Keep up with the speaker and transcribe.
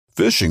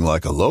Fishing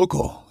like a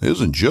local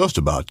isn't just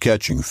about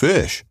catching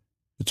fish.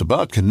 It's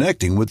about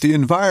connecting with the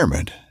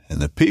environment and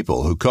the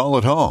people who call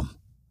it home.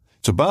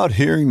 It's about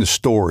hearing the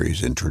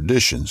stories and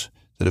traditions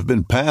that have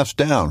been passed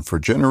down for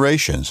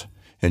generations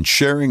and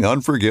sharing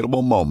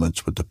unforgettable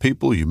moments with the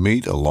people you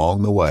meet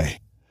along the way.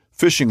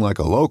 Fishing like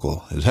a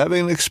local is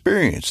having an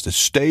experience that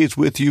stays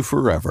with you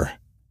forever.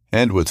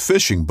 And with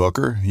Fishing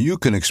Booker, you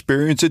can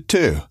experience it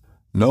too,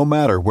 no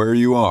matter where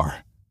you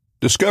are.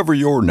 Discover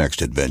your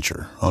next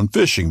adventure on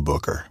Fishing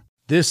Booker.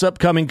 This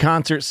upcoming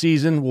concert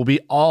season will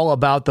be all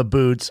about the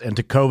boots, and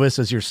Tecovas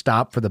is your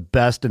stop for the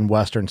best in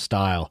Western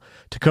style.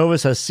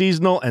 Tecovas has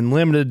seasonal and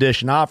limited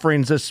edition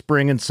offerings this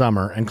spring and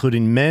summer,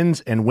 including men's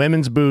and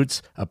women's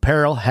boots,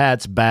 apparel,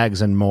 hats,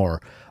 bags, and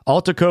more.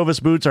 All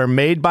Tecovas boots are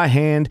made by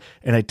hand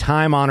in a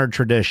time-honored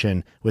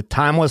tradition with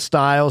timeless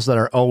styles that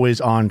are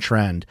always on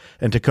trend.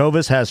 And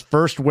Tecovas has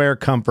first wear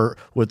comfort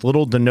with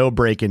little to no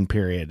break-in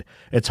period.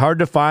 It's hard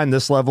to find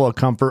this level of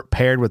comfort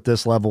paired with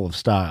this level of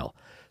style.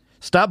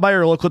 Stop by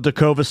your local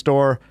Tecovas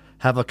store,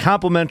 have a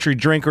complimentary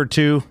drink or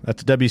two,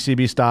 that's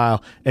WCB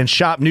style, and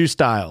shop new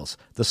styles.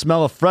 The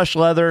smell of fresh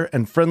leather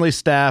and friendly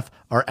staff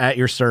are at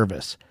your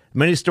service.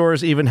 Many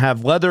stores even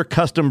have leather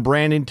custom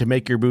branding to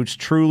make your boots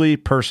truly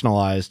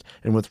personalized.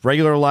 And with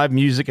regular live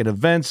music and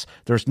events,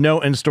 there's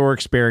no in-store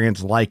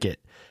experience like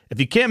it.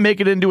 If you can't make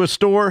it into a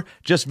store,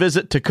 just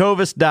visit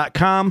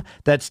tecovas.com.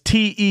 That's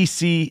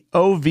TECOVAS.com.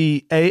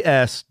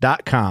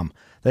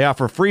 They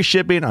offer free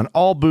shipping on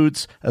all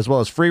boots, as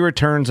well as free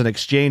returns and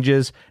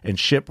exchanges, and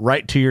ship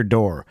right to your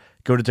door.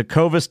 Go to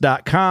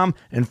tecovas.com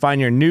and find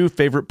your new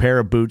favorite pair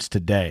of boots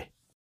today.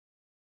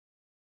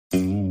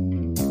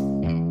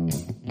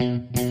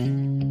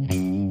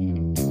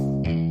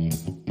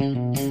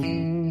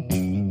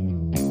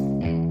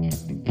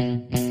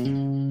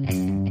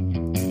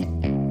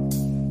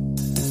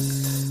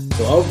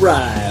 All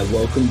right,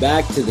 welcome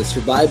back to the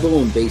Survival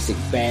and Basic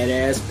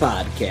Badass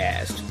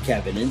Podcast,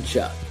 Kevin and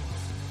Chuck.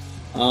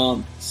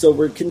 So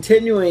we're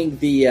continuing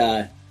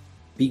the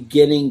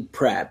beginning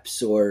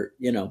preps, or,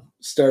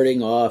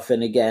 starting off.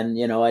 And again,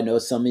 I know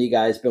some of you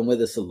guys been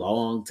with us a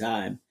long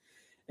time,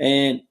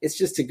 and it's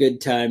just a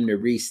good time to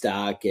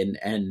restock and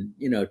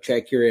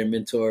check your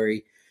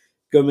inventory.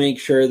 Go make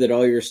sure that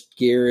all your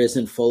gear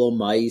isn't full of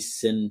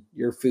mice, and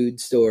your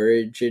food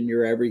storage and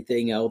your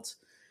everything else.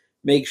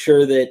 Make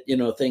sure that,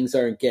 things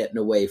aren't getting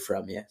away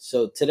from you.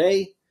 So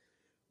today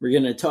we're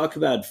going to talk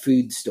about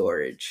food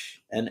storage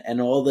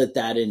and all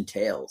that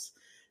entails.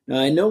 Now,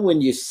 I know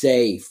when you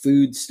say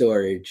food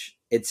storage,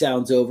 it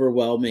sounds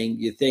overwhelming.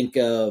 You think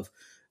of,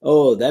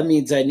 that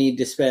means I need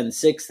to spend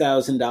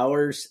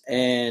 $6,000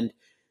 and,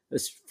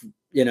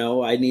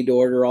 I need to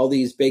order all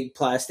these big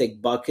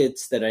plastic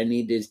buckets that I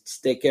need to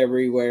stick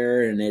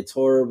everywhere, and it's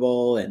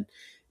horrible. And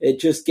it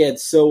just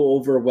gets so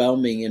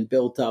overwhelming and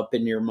built up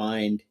in your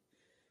mind.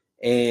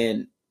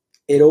 And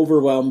it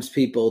overwhelms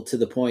people to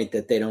the point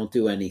that they don't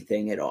do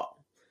anything at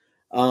all.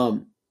 A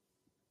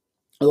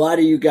lot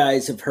of you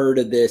guys have heard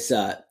of this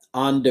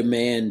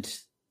on-demand,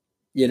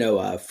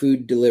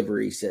 food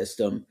delivery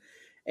system.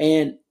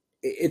 And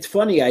it's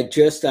funny, I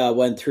just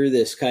went through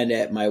this kind of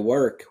at my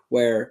work,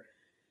 where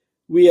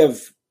we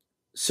have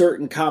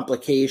certain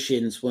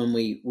complications when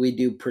we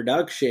do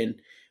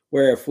production,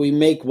 where if we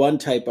make one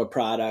type of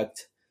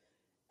product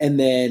and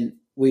then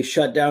we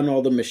shut down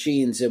all the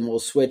machines and we'll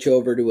switch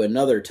over to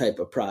another type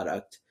of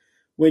product.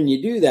 When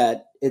you do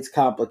that, it's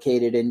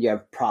complicated and you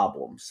have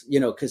problems,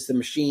 because the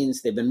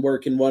machines, they've been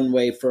working one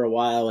way for a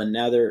while and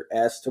now they're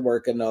asked to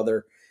work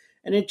another.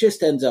 And it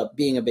just ends up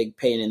being a big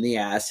pain in the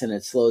ass, and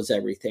it slows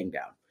everything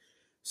down.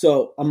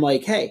 So I'm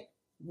like, hey,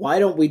 why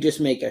don't we just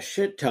make a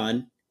shit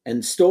ton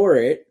and store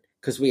it,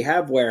 because we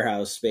have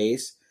warehouse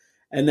space,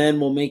 and then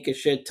we'll make a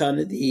shit ton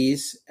of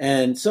these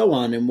and so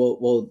on. And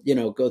we'll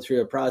go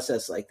through a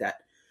process like that.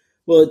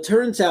 Well, it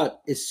turns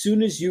out as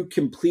soon as you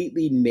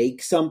completely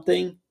make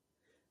something,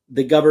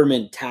 the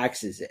government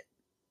taxes it.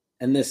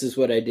 And this is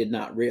what I did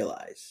not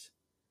realize.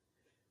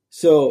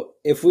 So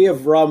if we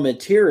have raw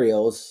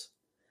materials,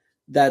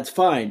 that's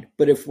fine.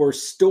 But if we're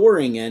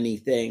storing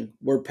anything,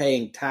 we're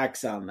paying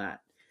tax on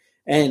that.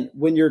 And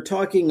when you're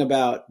talking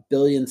about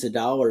billions of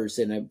dollars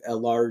in a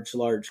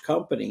large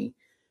company,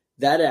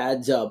 that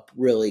adds up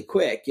really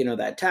quick.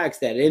 That tax,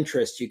 that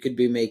interest you could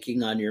be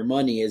making on your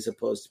money as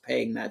opposed to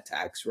paying that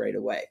tax right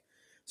away.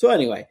 So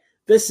anyway,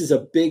 this is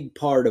a big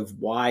part of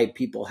why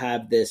people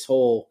have this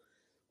whole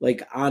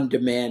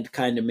on-demand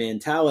kind of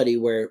mentality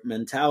where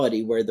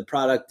the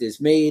product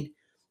is made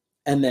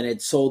and then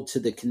it's sold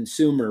to the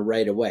consumer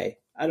right away.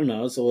 I don't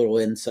know. It's a little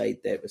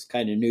insight that was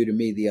kind of new to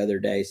me the other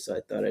day, so I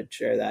thought I'd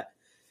share that.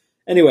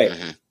 Anyway,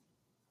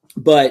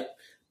 but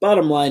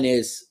bottom line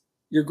is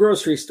your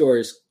grocery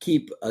stores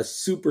keep a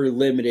super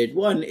limited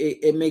one.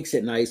 It makes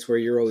it nice where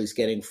you're always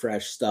getting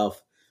fresh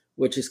stuff,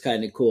 which is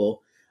kind of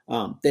cool.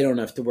 They don't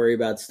have to worry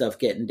about stuff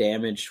getting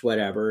damaged,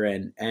 whatever.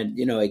 And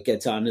it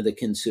gets onto the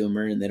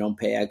consumer and they don't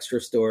pay extra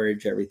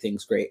storage.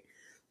 Everything's great.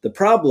 The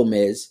problem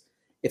is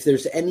if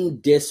there's any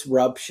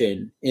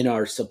disruption in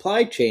our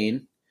supply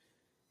chain,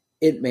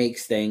 it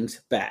makes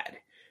things bad.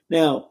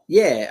 Now,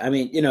 yeah, I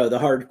mean, the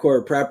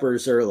hardcore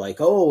preppers are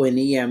like, oh, an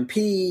EMP,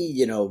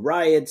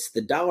 riots,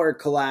 the dollar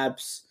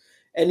collapse,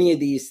 any of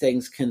these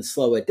things can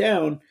slow it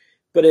down.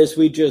 But as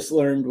we just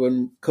learned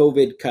when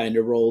COVID kind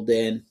of rolled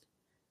in,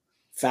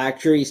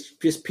 factories,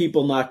 just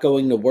people not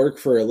going to work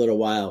for a little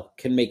while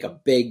can make a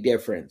big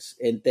difference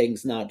in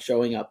things not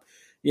showing up.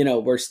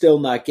 We're still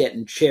not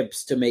getting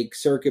chips to make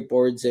circuit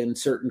boards in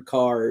certain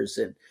cars.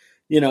 And,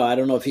 I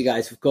don't know if you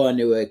guys have gone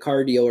to a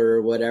car dealer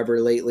or whatever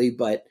lately,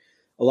 but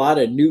a lot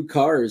of new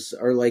cars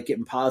are like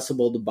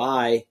impossible to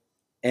buy.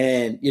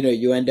 And,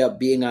 you end up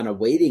being on a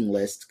waiting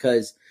list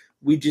because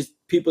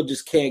people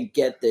just can't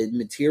get the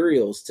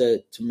materials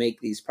to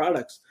make these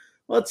products.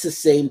 Well, it's the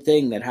same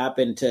thing that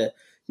happened to,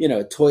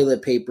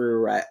 toilet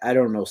paper. I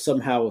don't know,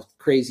 somehow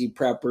crazy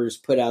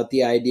preppers put out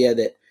the idea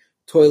that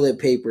toilet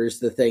paper is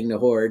the thing to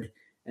hoard.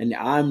 And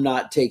I'm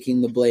not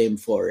taking the blame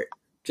for it,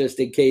 just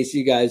in case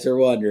you guys are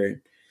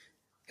wondering.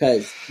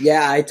 Because,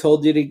 yeah, I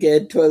told you to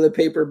get toilet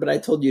paper, but I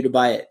told you to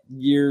buy it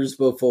years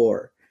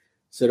before.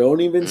 So don't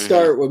even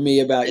start with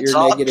me about your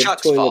negative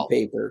Chuck's toilet fault.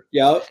 paper.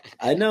 Yep,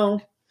 I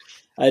know.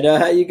 I know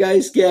how you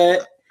guys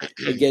get.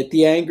 I get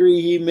the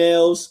angry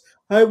emails.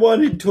 I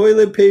wanted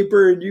toilet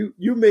paper and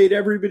you made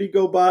everybody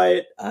go buy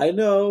it. I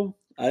know.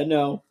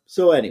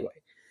 So anyway,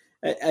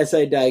 as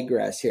I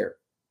digress here,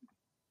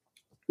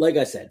 like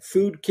I said,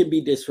 food can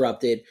be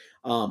disrupted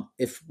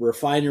if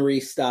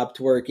refineries stopped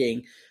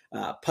working,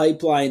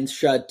 pipelines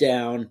shut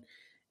down,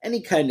 any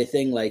kind of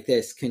thing like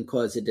this can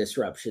cause a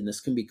disruption. This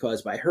can be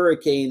caused by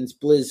hurricanes,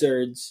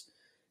 blizzards,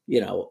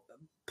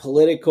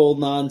 political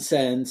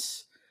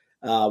nonsense,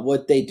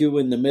 what they do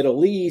in the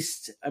Middle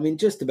East. I mean,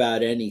 just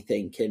about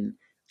anything can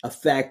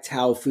affect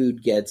how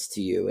food gets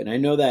to you. And I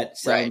know that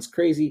sounds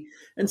crazy.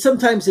 And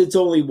sometimes it's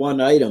only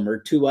one item or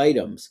two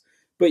items,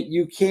 but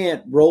you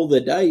can't roll the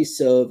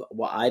dice of,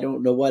 well, I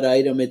don't know what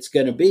item it's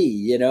going to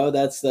be.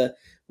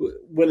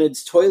 When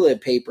it's toilet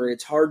paper,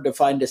 it's hard to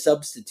find a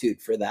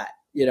substitute for that,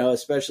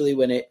 especially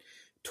when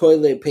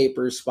toilet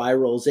paper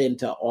spirals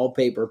into all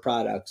paper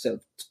products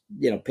of,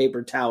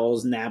 paper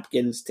towels,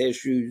 napkins,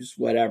 tissues,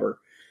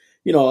 whatever,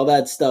 all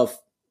that stuff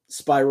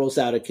spirals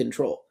out of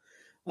control.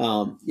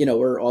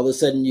 Where all of a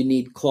sudden you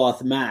need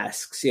cloth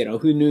masks,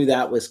 who knew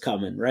that was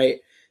coming, right?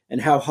 And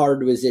how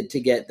hard was it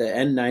to get the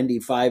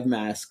N95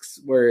 masks,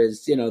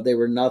 whereas, they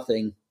were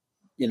nothing,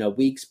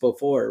 weeks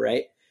before,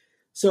 right?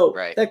 So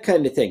that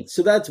kind of thing.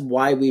 So that's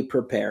why we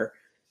prepare.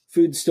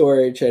 Food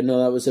storage, I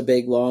know that was a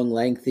big, long,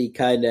 lengthy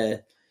kind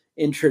of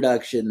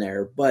introduction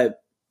there,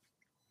 but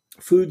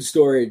food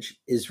storage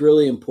is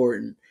really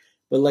important.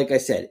 But like I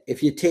said,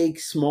 if you take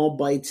small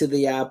bites of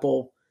the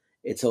apple,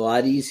 it's a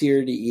lot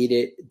easier to eat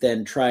it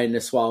than trying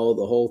to swallow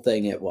the whole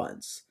thing at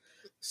once.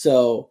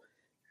 So,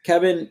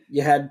 Kevin,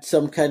 you had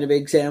some kind of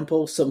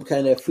example, some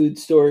kind of food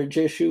storage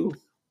issue?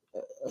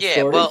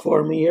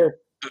 For me here?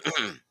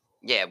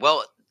 Yeah,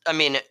 well, I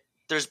mean,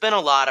 there's been a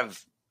lot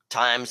of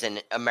times in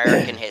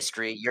American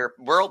history, your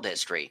world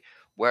history,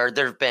 where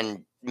there have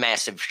been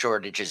massive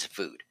shortages of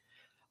food.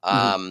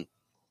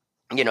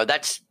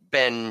 That's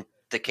been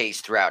the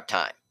case throughout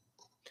time.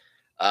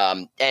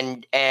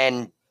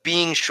 And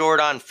being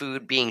short on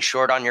food, being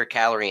short on your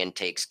calorie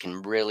intakes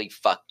can really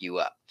fuck you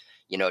up.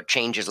 It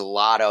changes a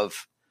lot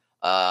of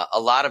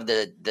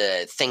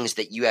the things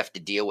that you have to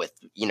deal with,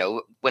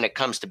 when it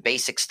comes to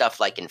basic stuff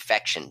like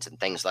infections and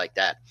things like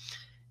that.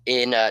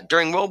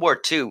 During World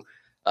War II,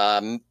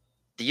 the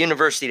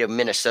University of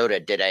Minnesota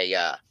did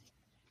a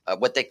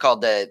what they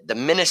called the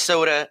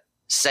Minnesota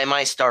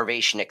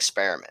semi-starvation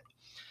experiment.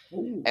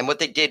 Ooh. And what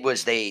they did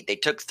was they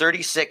took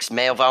 36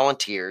 male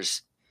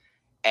volunteers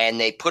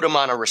and they put them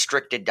on a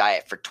restricted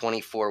diet for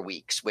 24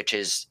 weeks, which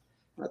is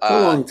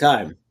a long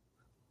time.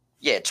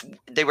 Yeah,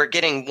 they were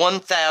getting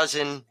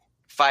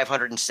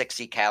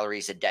 1,560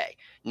 calories a day.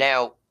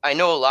 Now, I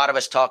know a lot of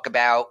us talk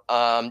about,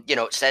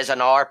 it says on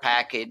our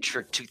package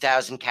for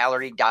 2,000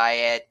 calorie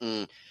diet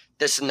and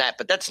this and that,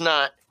 but that's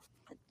not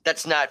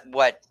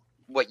what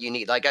you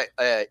need. Like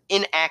a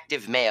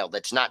inactive male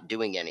that's not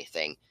doing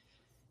anything,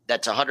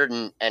 that's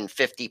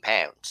 150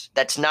 pounds.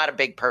 That's not a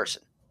big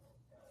person.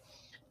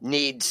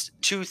 Needs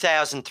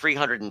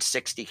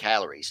 2,360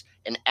 calories.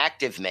 An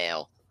active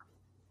male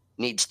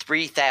needs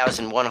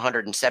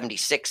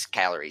 3,176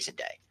 calories a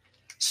day.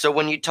 So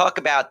when you talk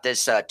about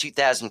this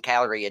 2,000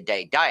 calorie a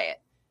day diet,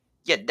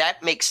 yeah,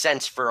 that makes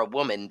sense for a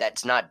woman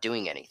that's not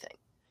doing anything.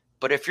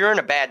 But if you're in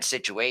a bad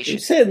situation... You're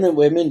saying that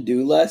women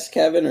do less,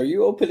 Kevin? Are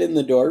you opening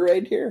the door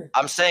right here?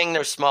 I'm saying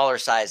they're smaller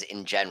size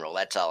in general.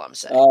 That's all I'm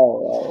saying.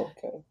 Oh,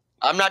 okay.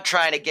 I'm not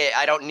trying to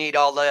I don't need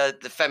all the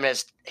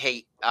feminist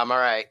hate. I'm all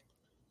right.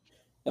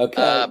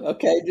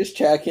 Okay, just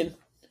checking.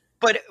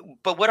 But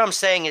what I'm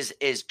saying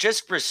is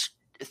just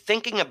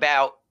thinking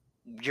about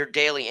your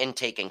daily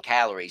intake in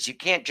calories. You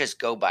can't just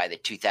go by the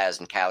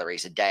 2,000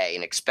 calories a day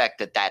and expect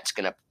that that's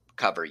going to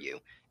cover you.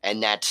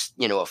 And that's,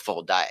 a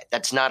full diet.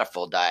 That's not a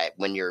full diet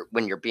when you're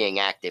being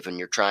active and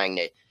you're trying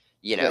to,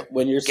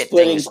 when you're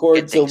splitting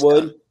cords of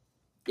wood. Done.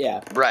 Yeah.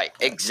 Right.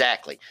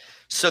 Exactly.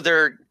 So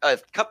there are a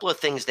couple of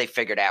things they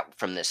figured out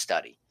from this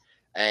study.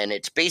 And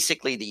it's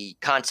basically the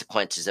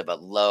consequences of a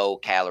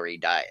low-calorie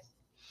diet.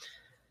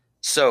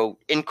 So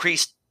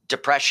increased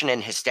depression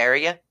and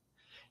hysteria.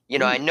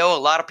 I know a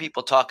lot of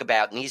people talk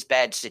about in these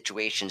bad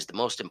situations, the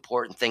most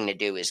important thing to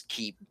do is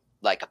keep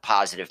like a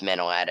positive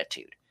mental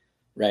attitude.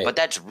 Right. But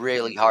that's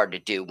really hard to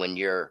do when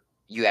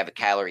you have a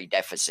calorie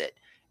deficit.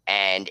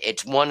 And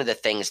it's one of the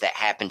things that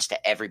happens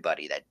to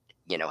everybody that,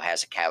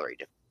 has a calorie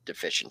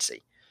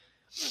deficiency.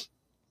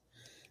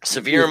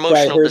 Severe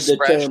emotional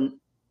depression.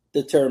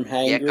 The term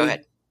hangry. Yeah, go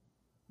ahead.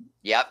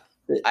 Yep.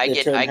 I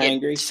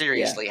get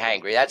seriously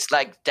hangry. That's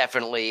like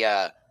definitely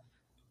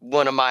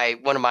one of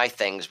my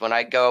things. When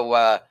I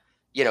go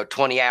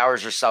 20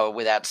 hours or so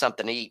without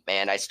something to eat,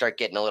 man, I start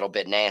getting a little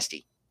bit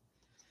nasty.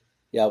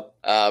 Yep.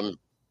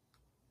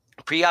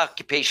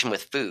 Preoccupation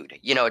with food.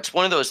 It's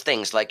one of those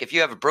things, like if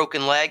you have a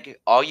broken leg,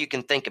 all you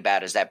can think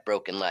about is that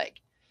broken leg.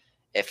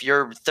 If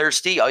you're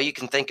thirsty, all you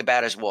can think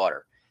about is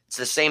water. It's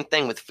the same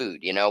thing with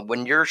food.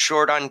 When you're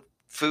short on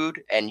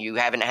food and you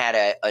haven't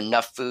had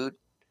enough food,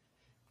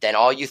 then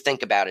all you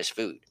think about is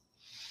food.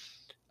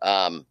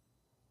 Now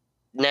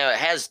it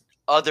has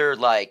other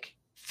like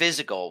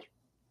physical,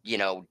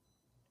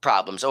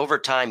 problems. Over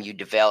time, you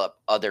develop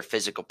other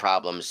physical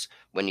problems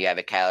when you have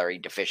a calorie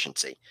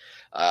deficiency.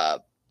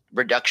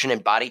 Reduction in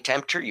body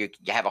temperature. You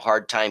have a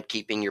hard time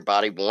keeping your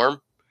body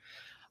warm.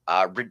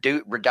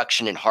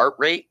 Reduction in heart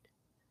rate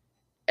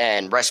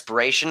and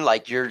respiration.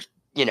 Like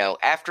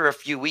after a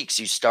few weeks,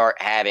 you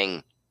start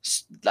having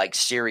like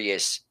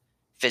serious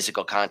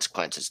physical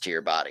consequences to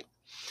your body.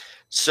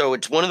 So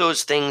it's one of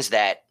those things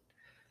that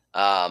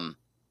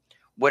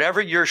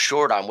whatever you're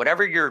short on,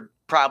 whatever your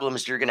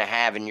problems you're going to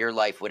have in your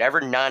life,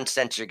 whatever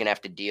nonsense you're going to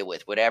have to deal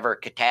with, whatever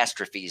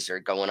catastrophes are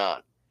going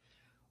on,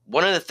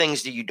 one of the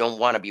things that you don't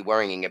want to be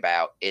worrying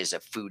about is a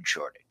food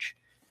shortage.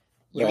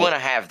 You want to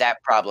have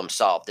that problem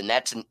solved, and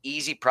that's an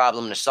easy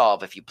problem to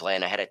solve if you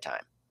plan ahead of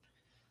time.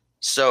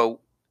 So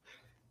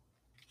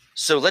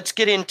let's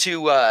get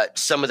into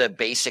some of the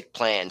basic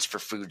plans for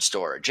food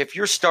storage. If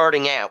you're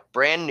starting out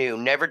brand new,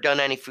 never done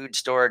any food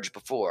storage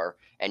before,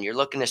 and you're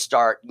looking to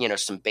start,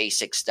 some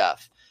basic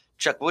stuff,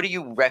 Chuck, what do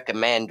you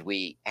recommend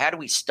how do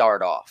we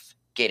start off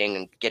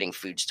getting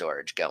food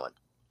storage going?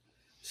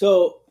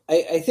 So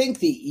I think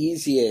the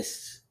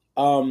easiest,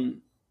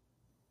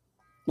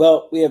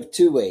 we have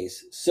two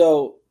ways.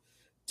 So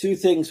two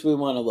things we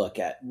want to look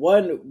at.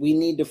 One, we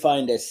need to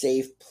find a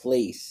safe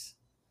place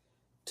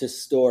to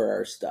store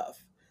our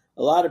stuff.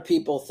 A lot of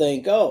people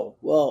think, oh,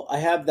 well, I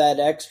have that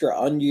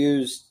extra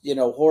unused,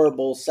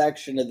 horrible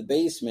section of the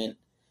basement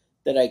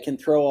that I can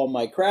throw all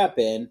my crap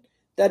in.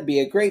 That'd be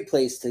a great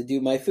place to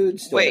do my food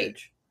storage. Wait,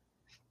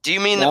 do you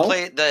mean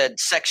the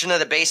section of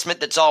the basement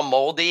that's all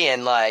moldy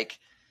and like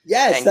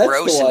and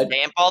gross and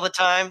damp all the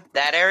time?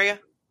 That area?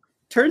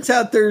 Turns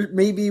out there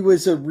maybe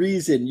was a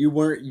reason you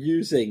weren't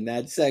using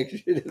that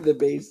section of the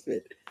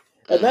basement.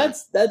 And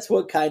that's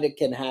what kind of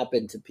can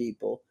happen to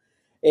people.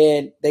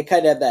 And they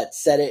kind of have that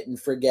set it and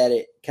forget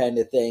it kind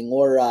of thing.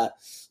 Or,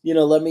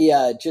 let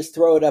me just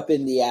throw it up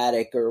in the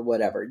attic or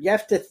whatever. You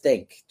have to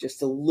think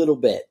just a little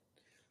bit.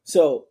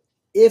 So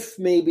if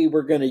maybe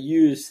we're going to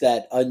use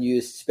that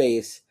unused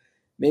space,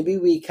 maybe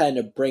we kind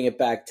of bring it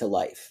back to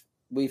life.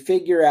 We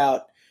figure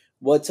out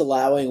what's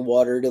allowing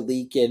water to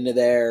leak into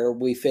there.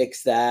 We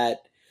fix that.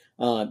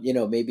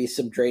 Maybe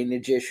some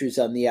drainage issues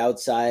on the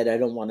outside. I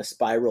don't want to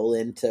spiral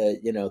into,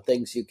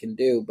 things you can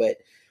do, but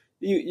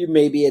you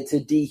maybe it's a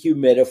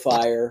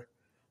dehumidifier,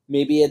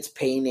 maybe it's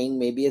painting,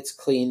 maybe it's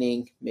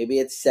cleaning, maybe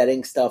it's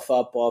setting stuff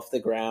up off the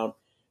ground.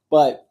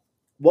 But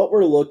what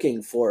we're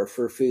looking for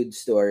food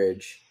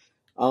storage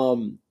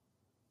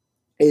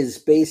is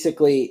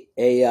basically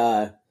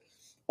a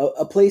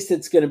place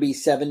that's going to be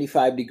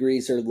 75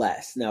 degrees or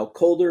less. Now,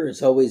 colder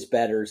is always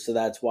better, so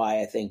that's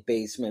why I think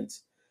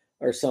basements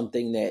are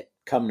something that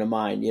come to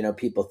mind.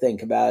 People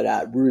think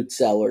about root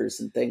cellars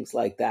and things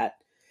like that.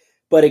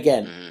 But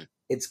again,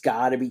 it's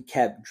got to be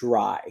kept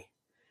dry.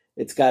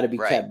 It's got to be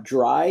kept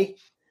dry,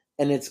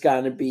 and it's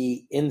got to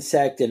be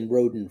insect and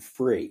rodent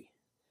free.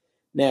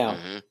 Now,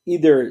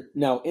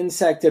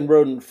 insect and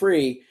rodent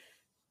free,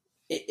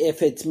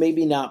 if it's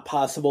maybe not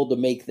possible to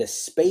make the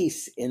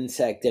space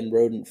insect and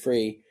rodent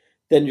free,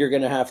 then you're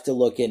going to have to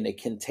look into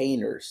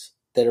containers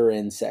that are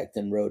insect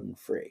and rodent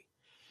free.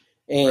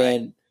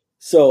 And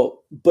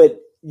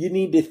but you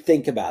need to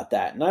think about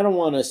that. And I don't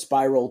want to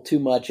spiral too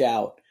much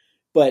out.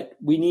 But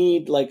we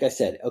need, like I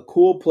said, a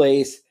cool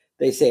place.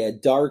 They say a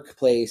dark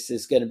place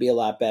is going to be a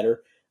lot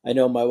better. I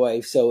know my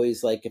wife's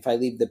always like, if I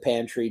leave the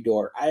pantry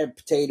door, I have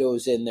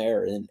potatoes in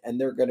there and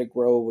they're going to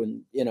grow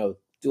and,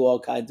 do all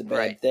kinds of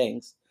bad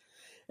things.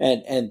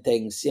 And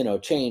things,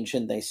 change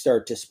and they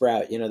start to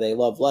sprout. They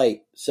love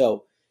light.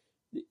 So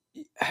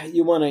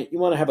you want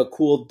to have a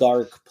cool,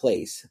 dark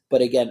place.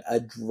 But again, a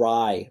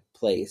dry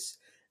place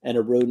and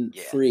a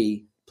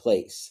rodent-free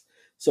place.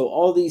 So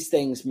all these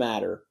things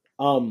matter.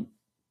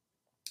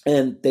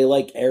 And they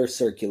like air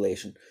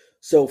circulation.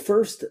 So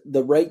first,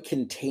 the right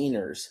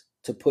containers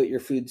to put your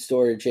food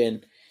storage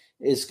in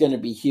is going to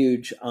be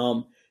huge.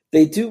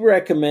 They do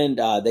recommend,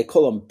 they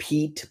call them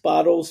PETE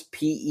bottles,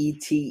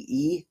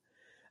 PETE.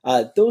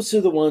 Those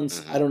are the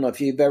ones, I don't know if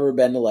you've ever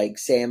been to like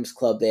Sam's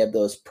Club, they have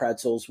those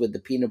pretzels with the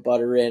peanut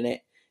butter in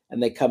it,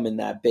 and they come in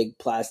that big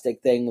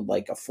plastic thing with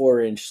like a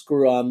 4-inch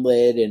screw-on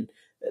lid, and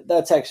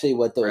that's actually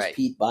what those Right.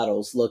 PETE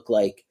bottles look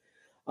like.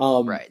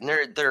 Right, and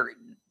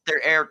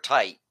they're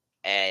airtight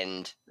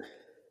and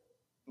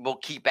will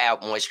keep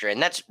out moisture,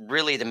 and that's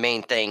really the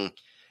main thing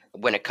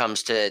when it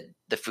comes to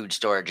the food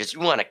storage is you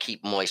want to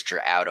keep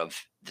moisture out of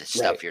the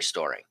stuff Right. you're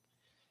storing.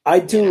 I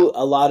do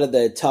a lot of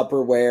the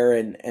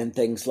Tupperware and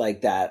things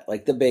like that,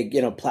 like the big,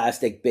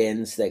 plastic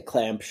bins that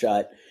clamp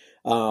shut.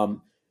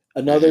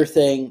 Another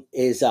thing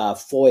is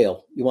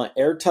foil. You want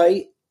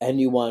airtight, and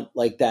you want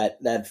like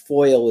that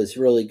foil is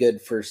really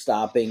good for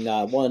stopping.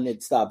 One,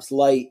 it stops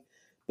light,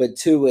 but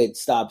two, it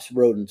stops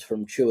rodents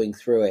from chewing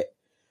through it.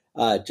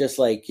 Just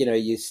like,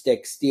 you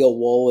stick steel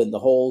wool in the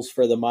holes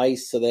for the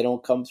mice so they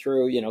don't come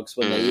through, because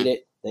when they eat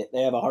it,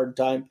 they have a hard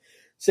time.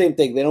 Same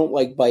thing. They don't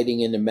like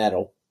biting into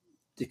metal.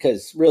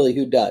 Because really,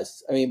 who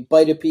does? I mean,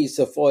 bite a piece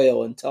of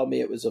foil and tell me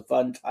it was a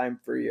fun time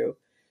for you.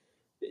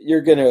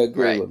 You're going to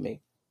agree with me.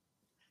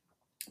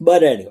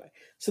 But anyway,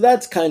 so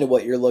that's kind of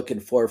what you're looking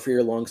for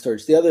your long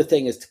storage. The other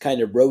thing is to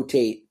kind of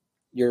rotate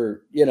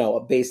your,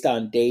 based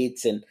on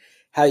dates and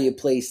how you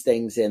place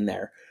things in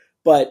there.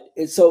 But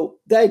so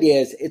the idea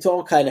is it's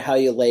all kind of how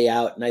you lay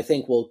out. And I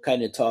think we'll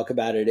kind of talk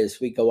about it as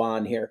we go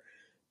on here.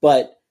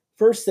 But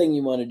first thing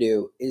you want to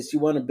do is you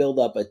want to build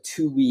up a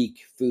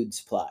 2-week food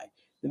supply.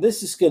 And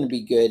this is going to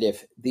be good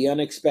if the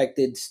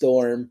unexpected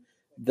storm,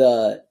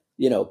 the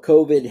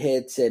COVID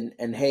hits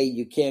and hey,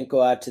 you can't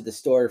go out to the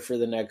store for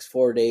the next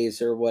 4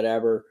 days or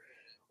whatever,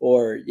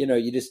 or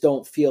you just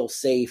don't feel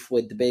safe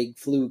with the big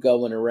flu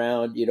going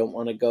around. You don't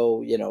want to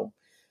go,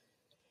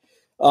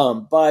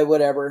 buy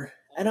whatever.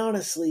 And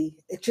honestly,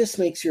 it just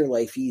makes your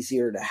life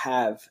easier to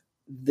have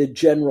the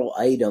general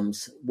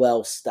items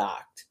well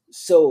stocked.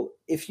 So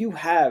if you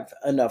have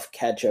enough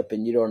ketchup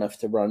and you don't have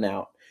to run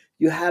out,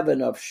 you have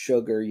enough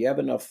sugar, you have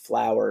enough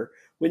flour.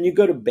 When you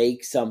go to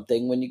bake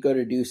something, when you go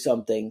to do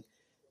something,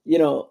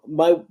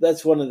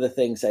 that's one of the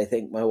things I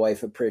think my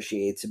wife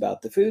appreciates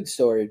about the food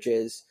storage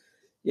is,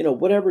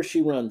 whatever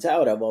she runs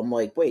out of, I'm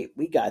like, wait,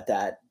 we got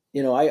that.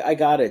 I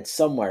got it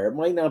somewhere. It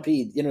might not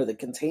be, the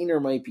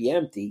container might be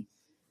empty,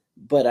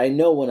 but I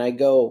know when I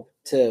go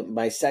to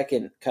my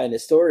second kind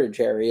of storage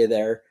area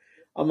there,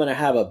 I'm going to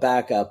have a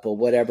backup of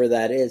whatever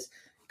that is,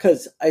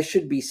 because I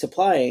should be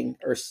supplying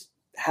or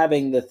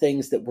having the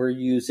things that we're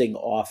using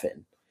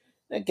often.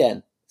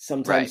 Again,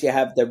 sometimes you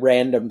have the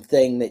random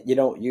thing that you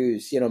don't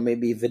use,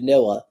 maybe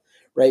vanilla,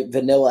 right?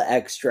 Vanilla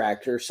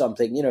extract or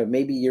something,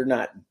 maybe you're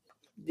not,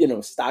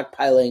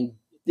 stockpiling,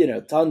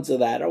 tons of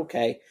that.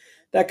 Okay.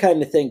 That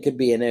kind of thing could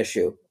be an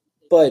issue,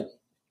 but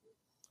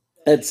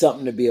that's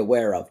something to be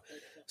aware of.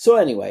 So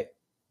anyway,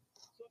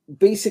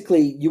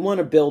 basically you want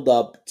to build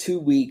up 2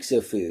 weeks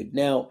of food.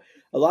 Now,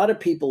 a lot of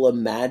people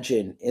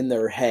imagine in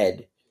their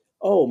head,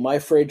 oh, my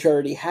fridge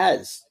already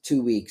has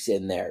 2 weeks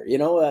in there.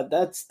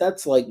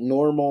 That's like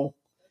normal.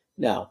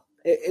 No,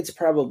 it's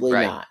probably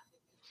not.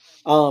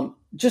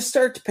 Just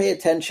start to pay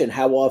attention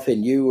how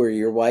often you or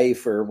your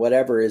wife or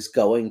whatever is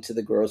going to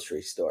the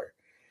grocery store.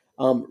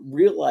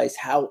 Realize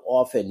how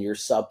often you're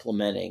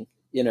supplementing,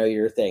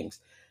 your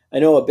things. I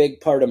know a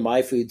big part of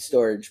my food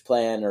storage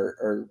plan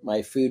or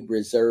my food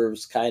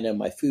reserves, kind of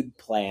my food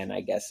plan,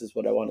 I guess is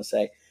what I want to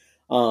say,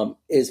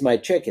 is my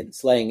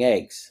chickens laying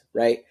eggs,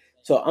 right?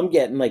 So I'm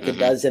getting like a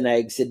dozen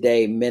eggs a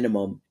day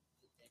minimum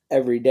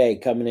every day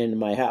coming into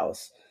my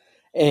house.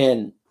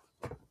 And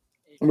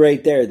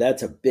right there,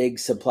 that's a big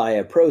supply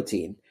of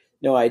protein.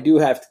 Now, I do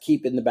have to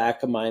keep in the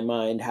back of my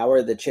mind, how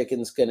are the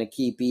chickens going to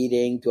keep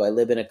eating? Do I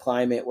live in a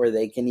climate where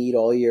they can eat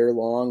all year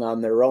long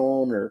on their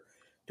own, or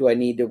do I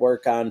need to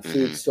work on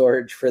food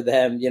storage for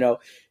them?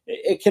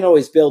 It can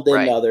always build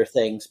into other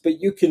things,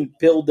 but you can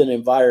build an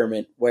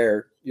environment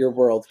where your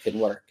world can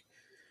work.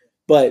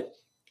 But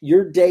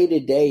your day to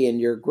day in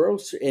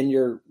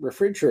your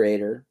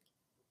refrigerator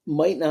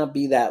might not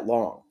be that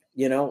long.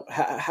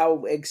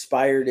 How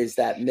expired is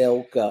that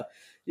milk?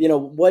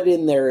 What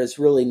in there is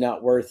really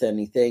not worth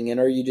anything, and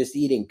are you just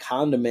eating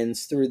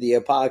condiments through the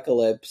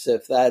apocalypse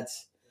if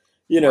that's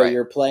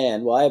your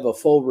plan? Well, I have a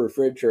full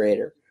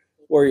refrigerator.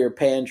 Or your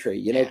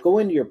pantry. Go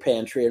into your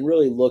pantry and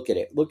really look at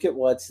it. Look at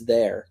what's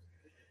there.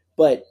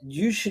 But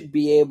you should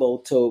be able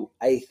to,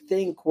 I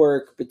think,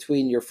 work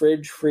between your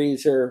fridge,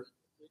 freezer,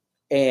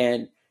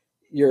 and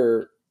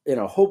your,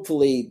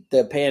 hopefully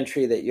the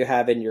pantry that you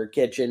have in your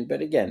kitchen.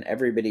 But again,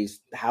 everybody's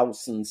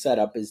house and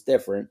setup is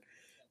different.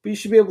 But you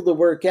should be able to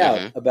work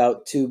out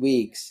about 2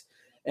 weeks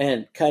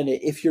and kind of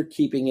if you're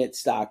keeping it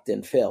stocked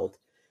and filled.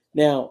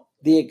 Now,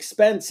 the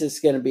expense is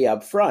going to be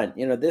up front.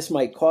 This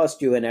might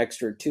cost you an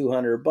extra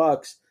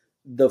 $200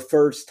 the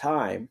first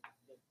time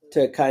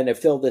to kind of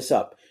fill this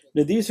up.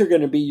 Now, these are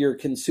going to be your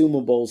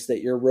consumables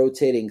that you're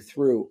rotating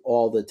through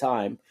all the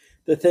time.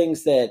 The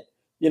things that,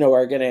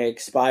 are going to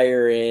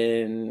expire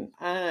in,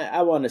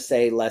 I want to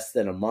say less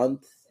than a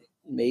month,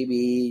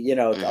 maybe,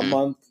 a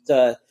month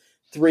to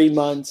 3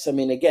 months. I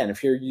mean, again,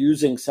 if you're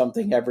using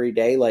something every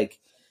day, like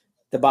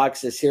the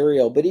box of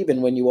cereal, but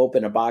even when you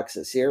open a box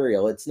of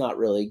cereal, it's not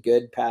really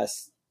good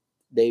past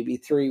maybe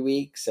 3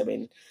 weeks. I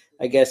mean,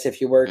 I guess if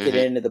you work it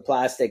into the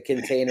plastic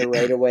container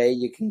right away,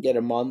 you can get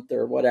a month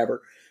or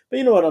whatever. But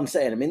you know what I'm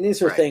saying? I mean,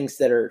 these are things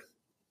that are,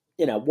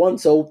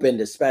 once opened,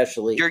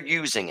 especially, you're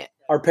using it,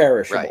 are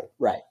perishable.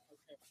 Right.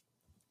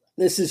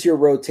 This is your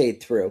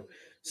rotate through.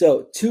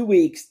 So 2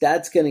 weeks,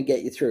 that's going to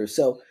get you through.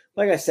 So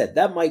like I said,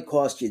 that might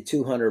cost you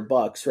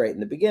 $200 right in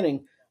the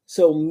beginning.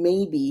 So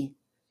maybe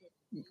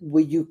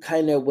you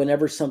kind of,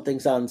 whenever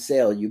something's on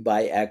sale, you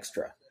buy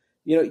extra.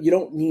 You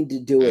don't need to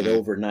do it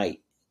overnight.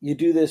 You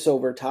do this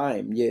over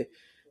time.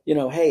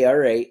 Hey, all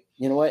right,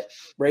 you know what?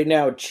 Right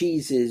now,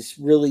 cheese is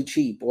really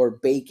cheap, or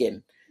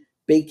bacon.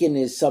 Bacon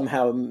is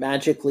somehow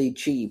magically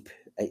cheap.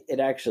 It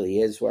actually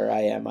is where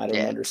I am. I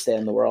don't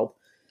understand the world.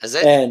 Is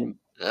it? And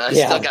I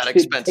still got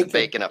expensive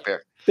bacon up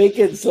here.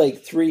 Bacon's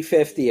like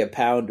 $3.50 a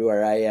pound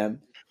where I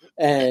am.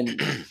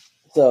 And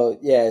so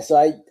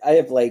I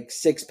have like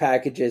 6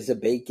 packages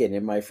of bacon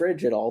in my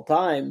fridge at all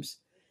times.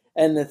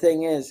 And the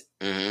thing is,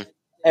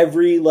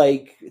 every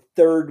like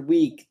third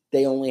week,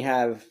 they only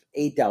have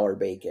 $8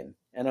 bacon.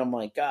 And I'm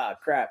like,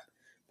 crap.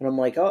 And I'm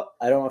like,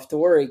 I don't have to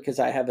worry because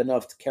I have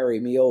enough to carry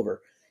me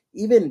over.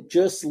 Even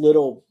just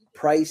little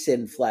price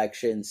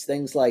inflections,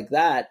 things like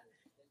that,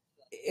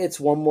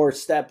 it's one more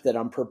step that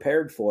I'm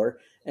prepared for.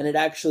 And it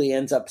actually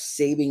ends up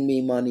saving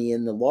me money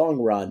in the long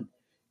run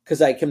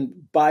because I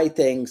can buy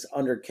things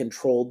under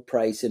controlled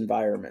price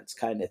environments,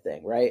 kind of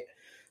thing, right?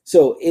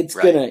 So it's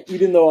going to,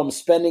 even though I'm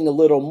spending a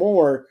little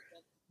more,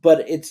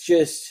 but it's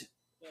just,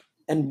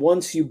 and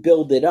once you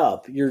build it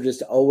up, you're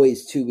just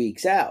always 2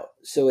 weeks out.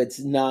 So it's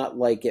not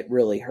like it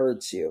really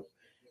hurts you,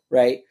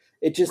 right?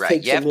 It just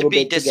takes a little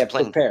bit to get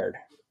prepared.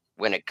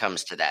 When it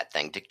comes to that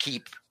thing, to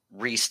keep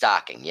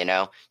restocking,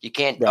 you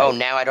can't,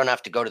 now I don't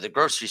have to go to the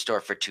grocery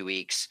store for 2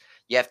 weeks.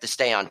 You have to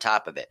stay on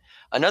top of it.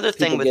 Another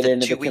thing with the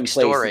 2 week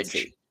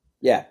storage.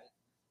 Yeah.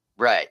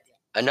 Right.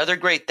 Another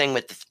great thing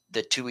with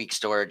the 2 week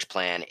storage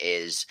plan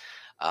is,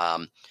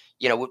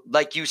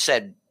 like you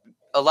said,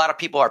 a lot of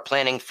people are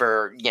planning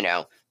for,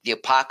 the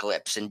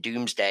apocalypse and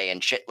doomsday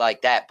and shit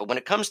like that. But when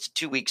it comes to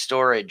 2 week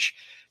storage,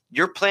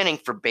 you're planning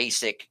for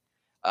basic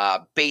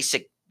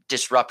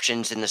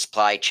disruptions in the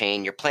supply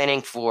chain. You're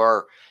planning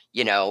for,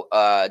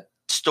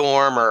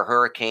 storm or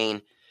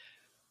hurricane.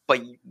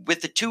 But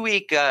with the 2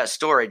 week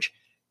storage,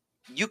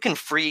 you can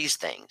freeze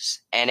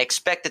things and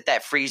expect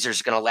that freezer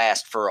is going to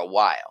last for a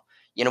while.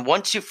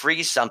 Once you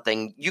freeze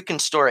something, you can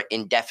store it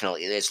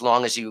indefinitely as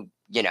long as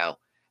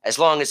as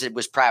long as it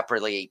was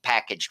properly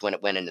packaged when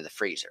it went into the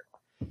freezer.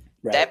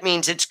 Right. That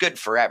means it's good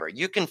forever.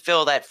 You can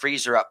fill that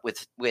freezer up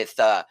with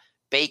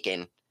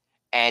bacon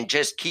and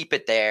just keep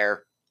it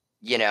there,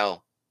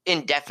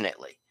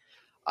 indefinitely.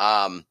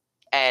 And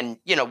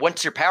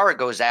once your power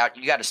goes out,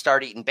 you got to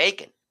start eating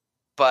bacon.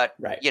 But,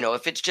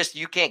 if it's just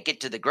you can't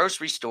get to the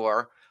grocery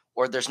store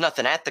or there's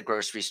nothing at the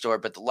grocery store,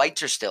 but the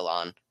lights are still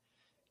on,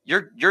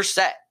 you're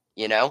set,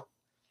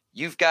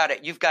 You've got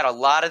a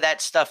lot of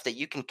that stuff that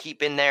you can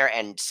keep in there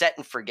and set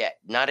and forget.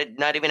 Not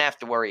even have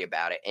to worry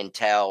about it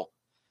until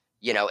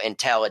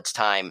it's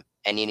time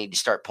and you need to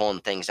start pulling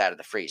things out of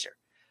the freezer.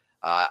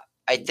 I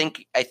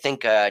think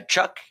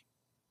Chuck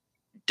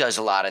does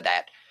a lot of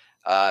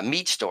that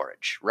meat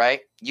storage,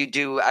 right? You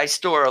do. I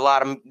store a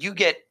lot of. You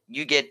get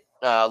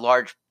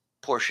large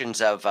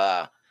portions of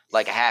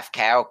like a half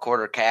cow,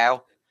 quarter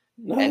cow.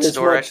 Not as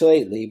much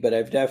lately, but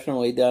I've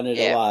definitely done it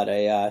a lot.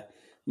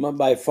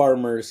 My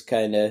farmer's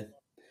kind of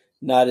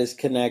not as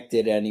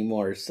connected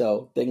anymore,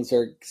 so things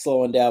are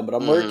slowing down. But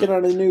I'm working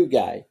on a new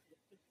guy.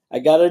 I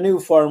got a new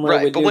farmer,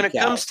 right? But when it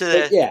comes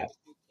to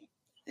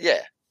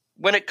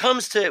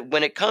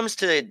when it comes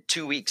to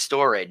 2 week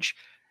storage,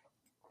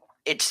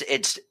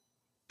 it's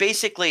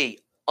basically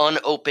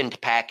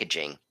unopened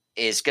packaging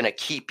is going to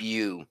keep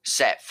you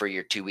set for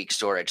your 2 week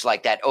storage.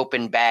 Like that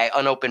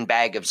unopened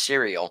bag of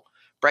cereal,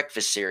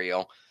 breakfast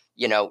cereal.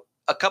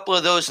 A couple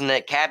of those in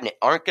the cabinet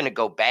aren't going to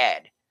go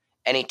bad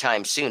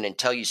anytime soon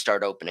until you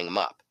start opening them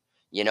up.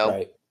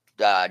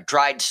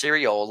 Dried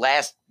cereal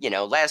last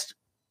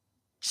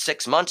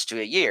 6 months to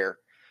a year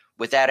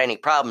without any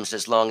problems,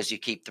 as long as you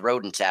keep the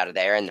rodents out of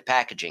there and the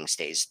packaging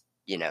stays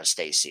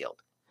sealed.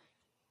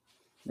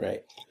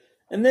 Right.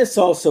 And this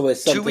also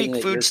is something 2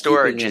 week food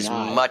storage is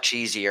much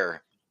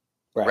easier.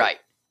 Right.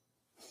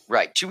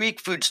 2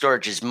 week food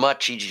storage is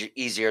much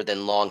easier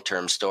than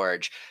long-term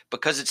storage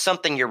because it's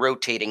something you're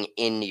rotating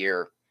in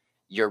your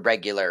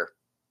regular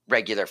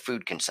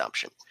food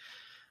consumption.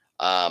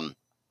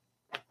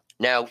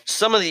 Now,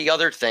 some of the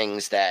other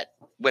things that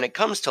when it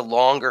comes to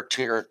longer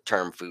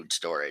term food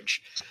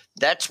storage,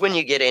 that's when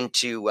you get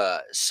into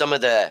some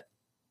of the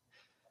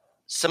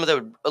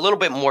a little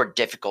bit more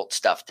difficult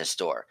stuff to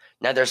store.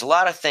 Now, there's a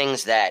lot of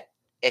things that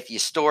if you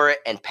store it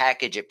and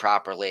package it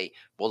properly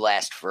will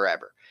last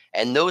forever.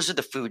 And those are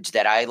the foods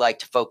that I like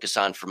to focus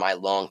on for my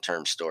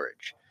long-term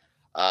storage.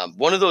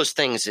 One of those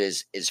things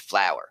is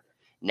flour.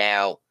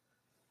 Now,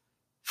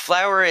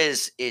 flour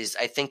is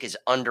I think is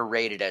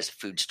underrated as a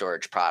food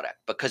storage product,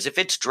 because if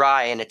it's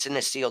dry and it's in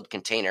a sealed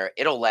container,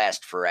 it'll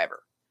last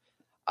forever.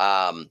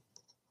 And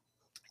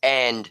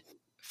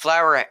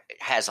flour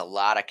has a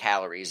lot of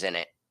calories in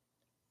it,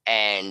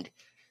 and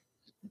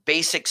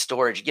basic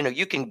storage,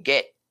 you can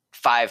get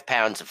 5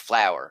 pounds of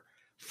flour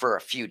for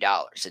a few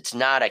dollars. It's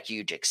not a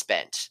huge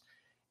expense,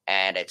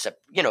 and it's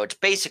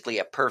basically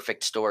a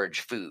perfect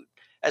storage food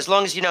as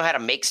long as you know how to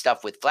make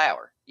stuff with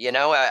flour.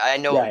 I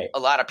know Right. a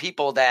lot of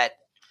people that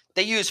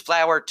they use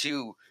flour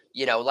to,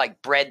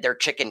 like bread their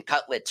chicken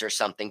cutlets or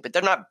something, but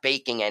they're not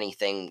baking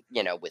anything,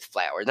 with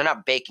flour. They're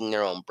not baking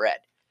their own bread.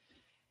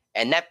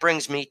 And that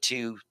brings me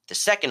to the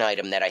second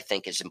item that I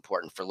think is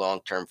important for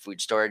long-term food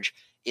storage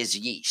is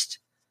yeast.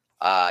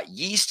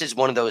 Yeast is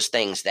one of those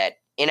things that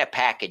in a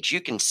package,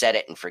 you can set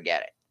it and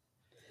forget it.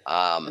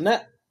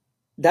 And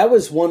that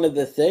was one of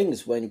the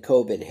things when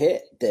COVID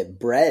hit, that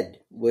bread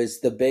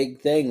was the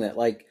big thing that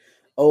like,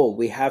 oh,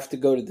 we have to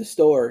go to the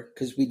store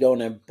because we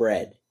don't have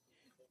bread.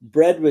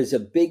 Bread was a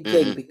big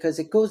thing because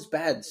it goes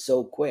bad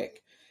so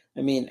quick.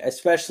 I mean,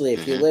 especially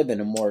if you live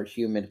in a more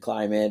humid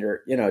climate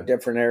or,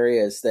 different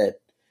areas that,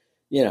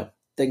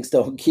 things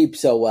don't keep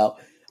so well.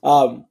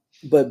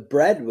 But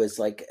bread was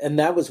like, and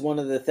that was one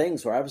of the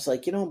things where I was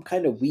like, I'm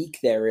kind of weak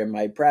there in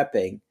my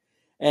prepping.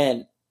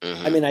 And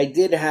I mean, I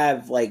did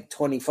have like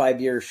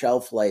 25-year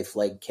shelf life,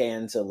 like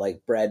cans of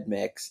like bread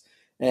mix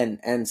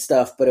and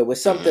stuff, but it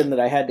was something that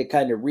I had to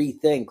kind of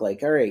rethink,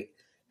 like, all right,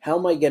 how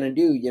am I going to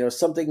do,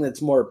 something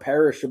that's more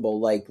perishable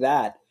like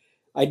that?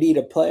 I need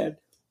a plan.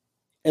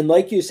 And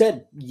like you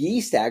said,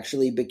 yeast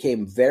actually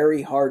became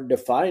very hard to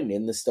find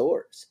in the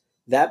stores.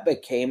 That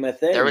became a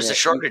thing. There was a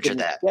shortage of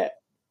that. Get.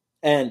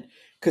 And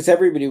because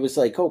everybody was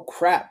like, oh,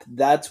 crap,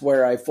 that's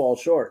where I fall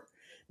short.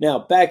 Now,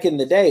 back in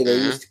the day, they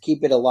used to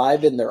keep it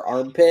alive in their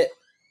armpit.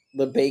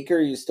 The baker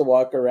used to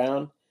walk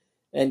around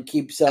and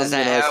keep some,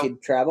 as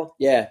he'd travel.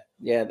 Yeah,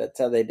 that's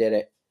how they did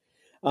it.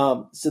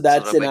 So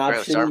that's an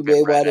option you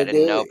may want to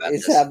do,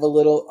 is have a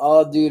little,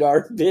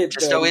 armpit.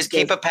 Just always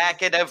keep a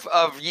packet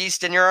of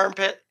yeast in your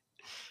armpit.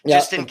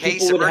 Just in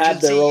case people would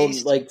have their own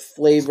yeast. like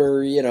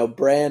flavor,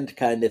 brand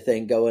kind of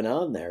thing going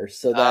on there.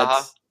 So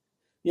that's,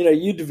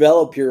 you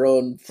develop your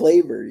own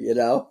flavor,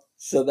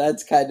 So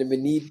that's kind of a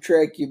neat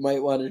trick you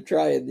might want to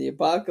try in the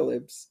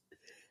apocalypse,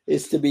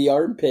 is to be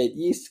armpit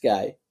yeast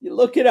guy. You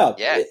look it up.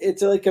 Yeah.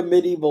 It's like a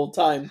medieval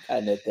time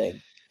kind of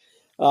thing.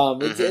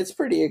 It's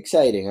pretty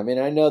exciting. I mean,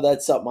 I know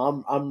that's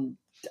something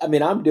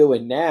I'm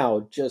doing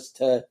now just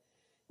to,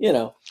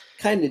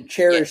 kind of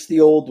cherish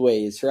the old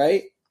ways,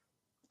 right?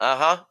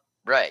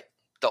 Right.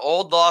 The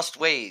old lost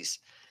ways.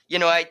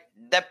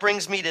 That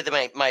brings me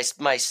to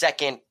my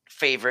second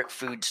favorite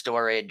food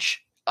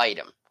storage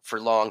item for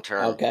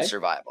long-term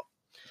survival.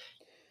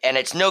 And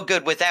it's no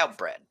good without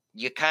bread.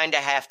 You kind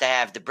of have to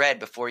have the bread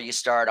before you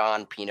start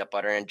on peanut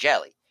butter and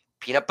jelly.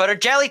 Peanut butter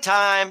jelly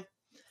time.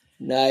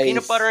 Nice.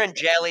 Peanut butter and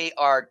jelly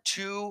are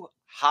two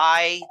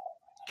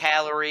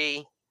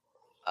high-calorie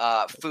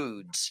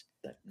foods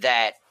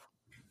that,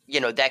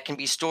 that can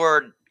be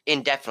stored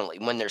indefinitely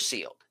when they're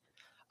sealed.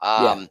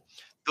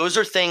 Those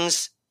are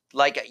things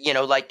like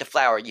the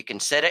flour. You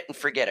can set it and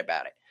forget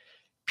about it.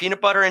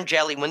 Peanut butter and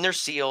jelly, when they're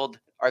sealed,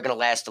 are going to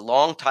last a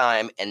long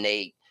time, and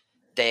they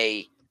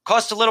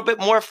cost a little bit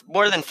more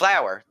than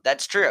flour.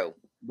 That's true.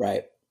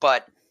 Right.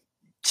 But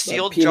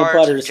sealed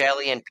jars of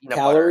jelly and peanut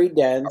calorie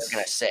butter dense. are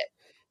going to sit.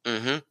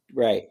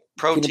 Right.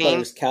 Protein. Peanut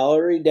butter's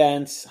calorie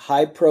dense,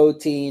 high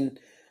protein.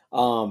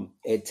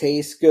 It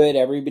tastes good.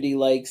 Everybody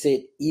likes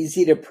it.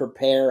 Easy to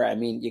prepare. I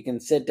mean, you can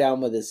sit down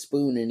with a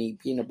spoon and eat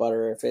peanut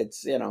butter if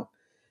it's,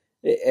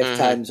 if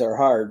times are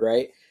hard,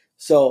 right?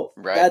 So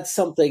that's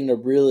something to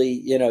really,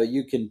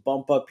 you can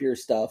bump up your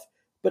stuff.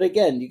 But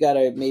again, you got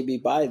to maybe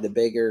buy the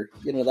bigger,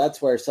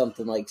 that's where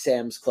something like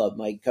Sam's Club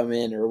might come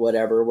in or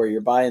whatever, where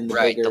you're buying the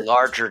bigger, the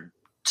larger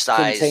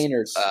size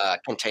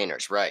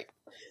containers, right?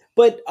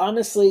 But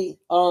honestly,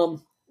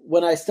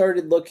 when I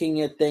started looking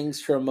at things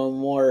from a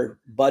more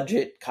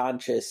budget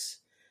conscious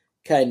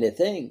kind of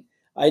thing,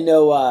 I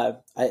know,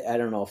 I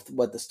don't know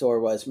what the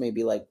store was,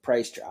 maybe like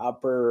Price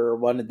Chopper or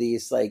one of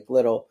these like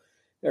little,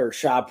 or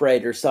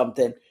ShopRite or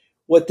something.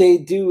 What they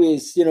do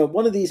is,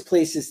 one of these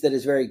places that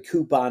is very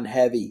coupon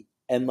heavy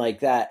and like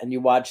that, and you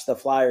watch the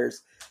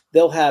flyers,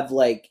 they'll have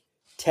like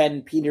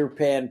 10 Peter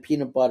Pan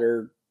peanut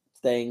butter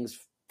things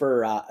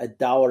for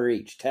 $1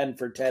 each, 10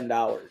 for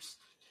 $10,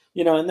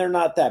 and they're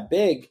not that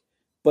big,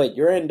 but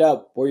you end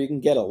up where you can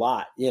get a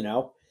lot,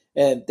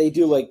 and they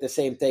do like the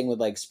same thing with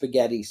like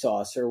spaghetti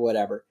sauce or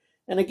whatever.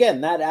 And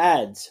again, that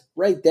adds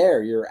right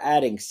there, you're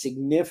adding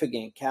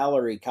significant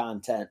calorie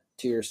content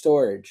to your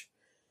storage.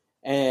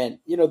 And,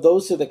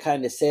 those are the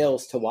kind of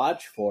sales to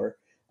watch for.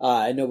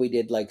 I know we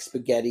did like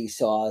spaghetti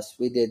sauce.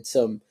 We did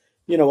some,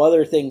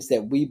 other things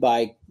that we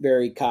buy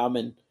very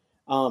common.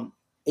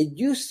 It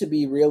used to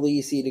be real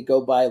easy to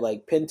go buy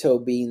like pinto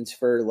beans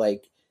for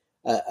like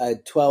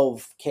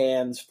 12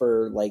 cans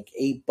for like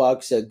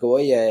 $8 a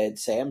Goya at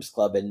Sam's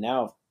Club. And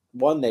now,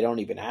 one, they don't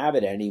even have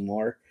it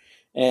anymore.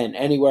 And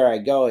anywhere I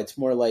go, it's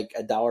more like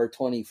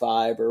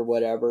 $1.25 or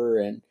whatever.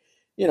 And,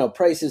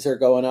 prices are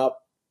going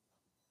up.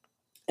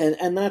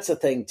 And that's the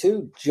thing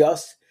too,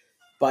 just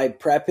by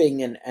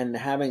prepping and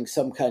having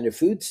some kind of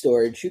food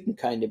storage, you can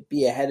kind of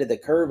be ahead of the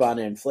curve on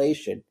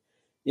inflation.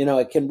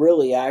 It can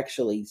really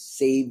actually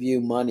save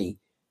you money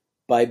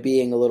by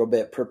being a little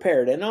bit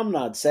prepared. And I'm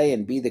not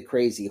saying be the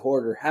crazy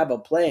hoarder, have a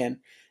plan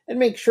and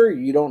make sure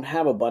you don't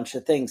have a bunch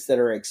of things that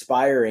are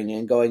expiring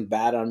and going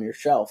bad on your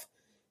shelf.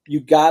 You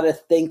got to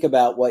think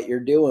about what you're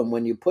doing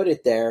when you put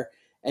it there,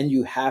 and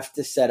you have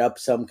to set up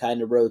some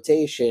kind of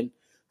rotation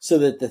so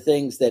that the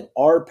things that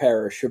are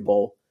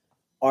perishable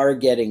are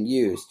getting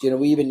used.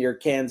 Even your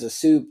cans of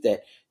soup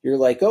that you're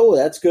like, oh,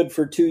 that's good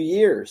for 2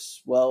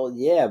 years. Well,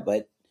 yeah,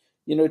 but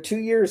 2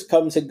 years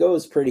comes and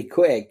goes pretty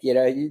quick.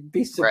 You'd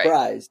be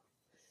surprised.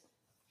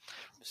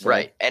 Right. So.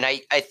 Right. And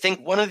I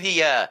think one of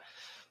the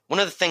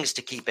things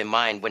to keep in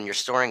mind when you're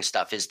storing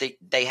stuff is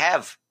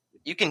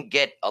you can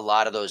get a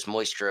lot of those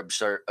moisture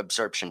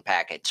absorption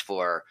packets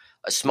for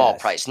a small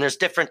price. And there's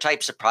different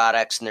types of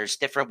products and there's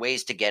different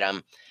ways to get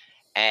them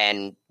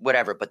and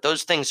whatever. But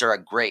those things are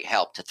a great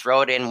help to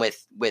throw it in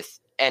with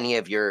any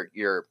of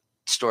your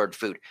stored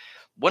food.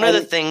 One of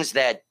the things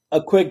that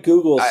a quick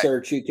Google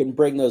search, you can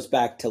bring those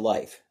back to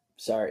life.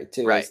 Sorry,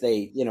 too. Right. As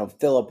they,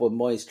 fill up with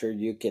moisture,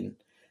 you can,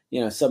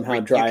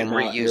 somehow dry them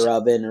out in your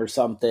oven or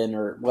something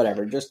or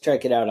whatever. Just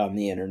check it out on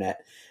the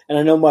internet. And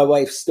I know my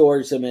wife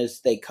stores them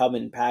as they come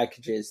in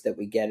packages that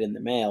we get in the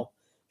mail.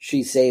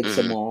 She saves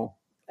them all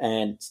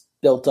and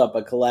built up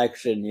a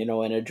collection, in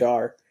a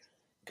jar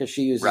because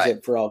she uses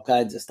it for all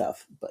kinds of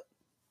stuff. But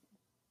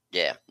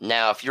yeah.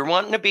 Now, if you're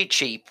wanting to be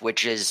cheap,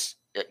 which is,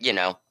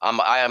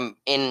 I'm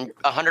in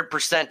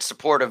 100%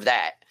 support of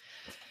that.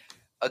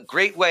 A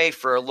great way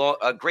for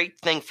a great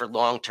thing for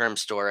long-term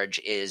storage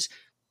is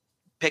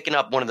picking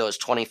up one of those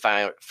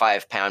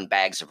 25-pound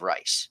bags of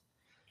rice.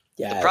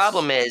 Yes. The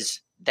problem is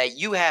that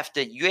you have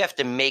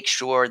to make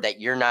sure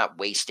that you're not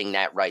wasting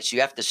that rice.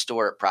 You have to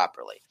store it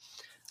properly.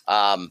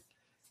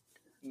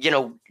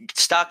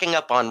 Stocking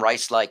up on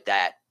rice like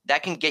that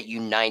can get you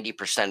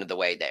 90% of the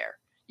way there.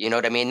 You know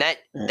what I mean?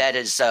 That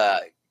is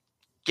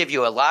give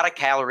you a lot of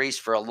calories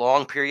for a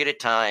long period of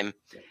time,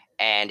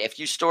 and if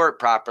you store it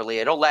properly,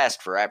 it'll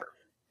last forever.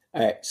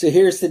 All right, so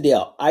here's the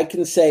deal. I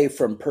can say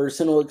from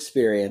personal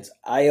experience,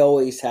 I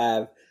always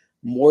have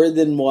more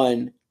than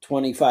one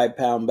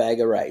 25-pound bag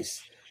of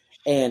rice,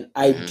 and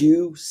I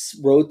do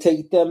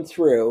rotate them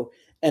through,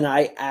 and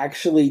I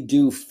actually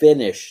do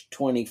finish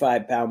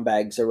 25-pound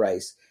bags of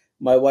rice.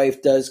 My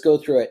wife does go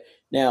through it.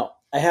 Now,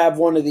 I have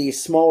one of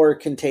these smaller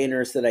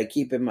containers that I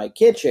keep in my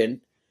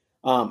kitchen,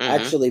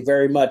 actually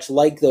very much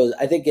like those.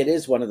 I think it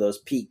is one of those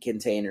peak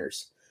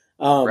containers.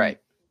 Right.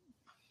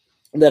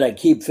 That I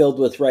keep filled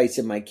with rice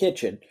in my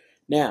kitchen.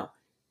 Now,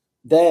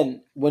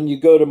 then when you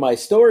go to my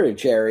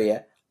storage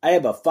area, I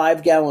have a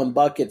 5-gallon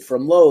bucket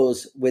from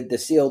Lowe's with the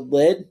sealed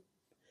lid.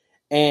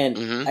 And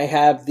I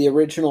have the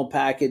original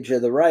package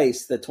of the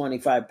rice, the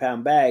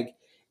 25-pound bag,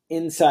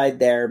 inside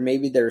there.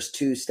 Maybe there's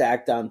 2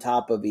 stacked on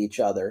top of each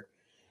other.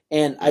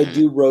 And I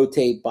do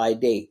rotate by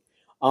date.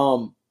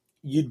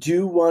 You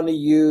do want to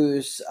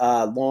use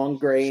long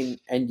grain,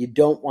 and you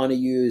don't want to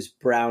use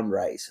brown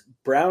rice.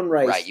 Brown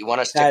rice, right? You want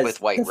to stick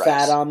with white rice.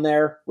 Fat on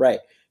there, right?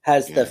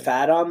 Has the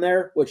fat on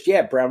there, which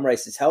brown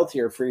rice is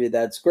healthier for you.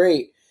 That's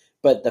great,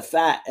 but the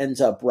fat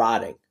ends up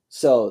rotting.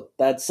 So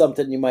that's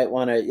something you might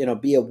want to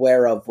be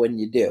aware of when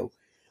you do.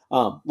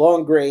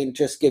 Long grain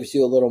just gives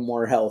you a little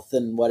more health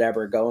and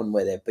whatever going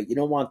with it, but you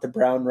don't want the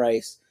brown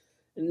rice,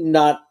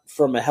 not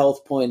from a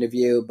health point of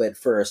view, but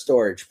for a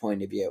storage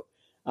point of view.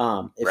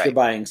 If you're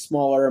buying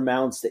smaller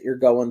amounts that you're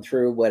going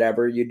through,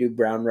 whatever, you do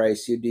brown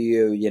rice, you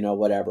do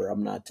whatever.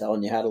 I'm not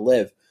telling you how to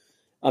live.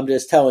 I'm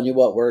just telling you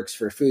what works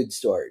for food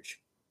storage.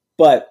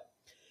 But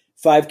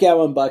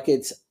 5-gallon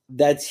buckets,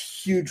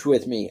 that's huge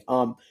with me.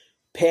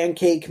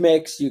 Pancake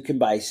mix, you can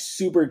buy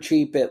super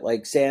cheap at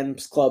like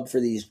Sam's Club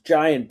for these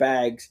giant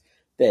bags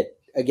that,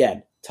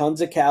 again, tons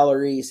of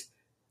calories,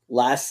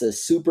 lasts a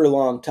super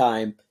long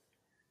time.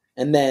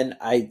 And then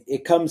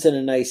it comes in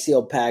a nice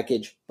sealed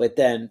package, but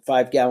then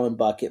 5-gallon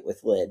bucket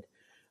with lid.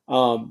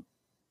 One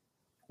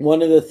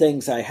of the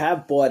things I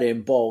have bought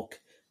in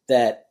bulk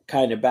that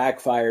kind of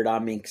backfired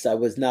on me because I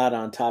was not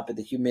on top of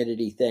the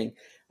humidity thing.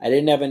 I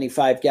didn't have any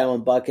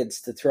 5-gallon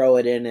buckets to throw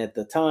it in at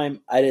the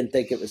time. I didn't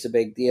think it was a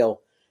big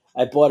deal.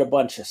 I bought a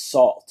bunch of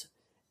salt,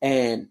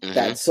 and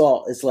that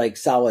salt is like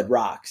solid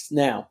rocks.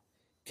 Now,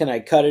 can I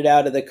cut it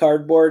out of the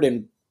cardboard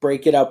and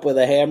break it up with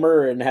a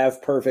hammer and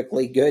have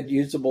perfectly good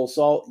usable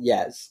salt?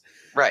 Yes.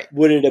 Right.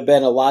 Would it have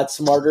been a lot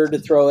smarter to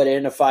throw it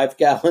in a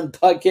 5-gallon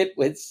bucket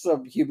with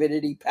some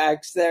humidity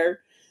packs there?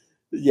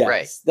 Yes.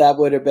 Right. That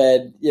would have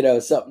been,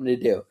 something to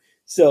do.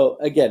 So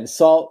again,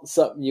 salt,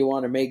 something you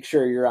want to make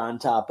sure you're on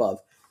top of.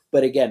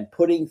 But again,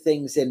 putting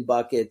things in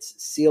buckets,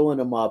 sealing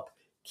them up,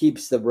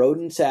 keeps the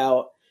rodents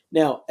out.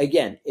 Now,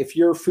 again, if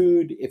you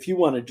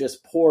want to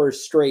just pour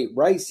straight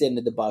rice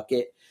into the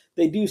bucket,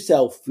 they do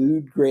sell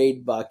food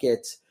grade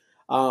buckets.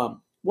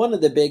 One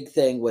of the big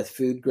thing with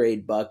food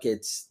grade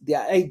buckets, the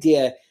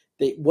idea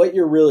what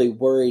you're really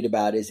worried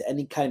about is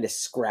any kind of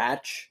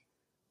scratch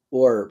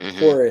or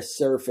porous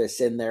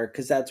surface in there,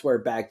 because that's where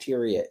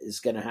bacteria is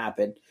going to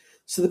happen.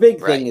 So the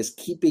big thing is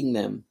keeping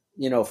them,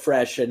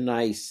 fresh and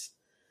nice.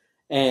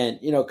 And,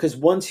 because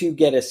once you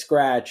get a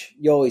scratch,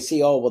 you always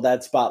see, oh, well,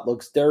 that spot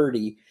looks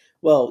dirty.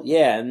 Well,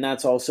 yeah, and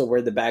that's also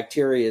where the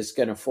bacteria is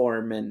going to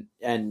form and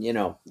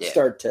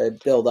start to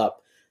build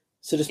up.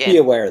 So just be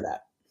aware of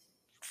that.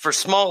 For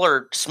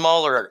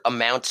smaller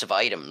amounts of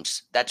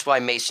items, that's why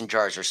mason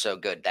jars are so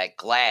good. That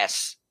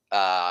glass,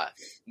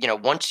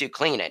 once you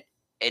clean it,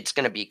 it's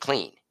going to be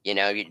clean.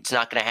 It's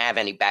not going to have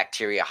any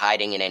bacteria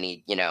hiding in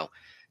any,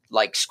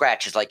 like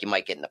scratches like you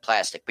might get in the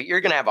plastic. But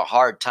you're going to have a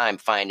hard time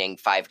finding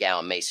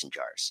 5-gallon mason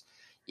jars,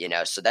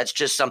 so that's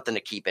just something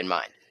to keep in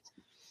mind.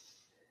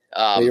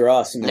 Well, you're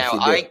awesome. Now,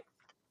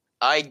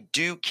 I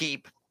do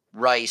keep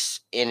rice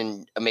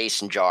in a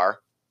mason jar,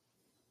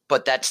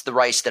 but that's the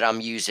rice that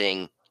I'm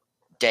using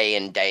day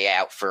in, day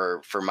out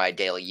for my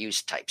daily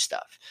use type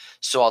stuff.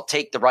 So I'll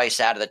take the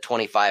rice out of the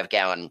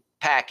 25-gallon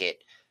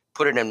packet,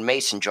 put it in a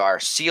mason jar,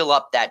 seal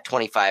up that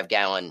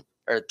 25-gallon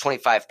or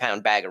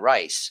 25-pound bag of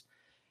rice,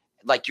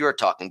 like you were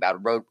talking about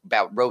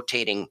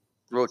rotating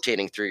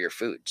through your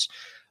foods.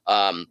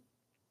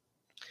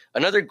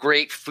 Another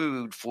great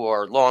food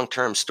for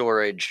long-term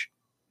storage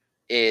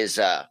is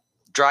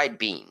dried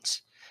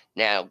beans.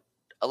 Now,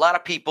 a lot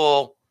of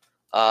people,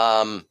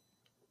 I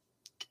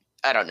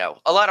don't know,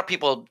 a lot of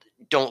people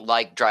don't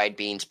like dried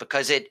beans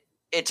because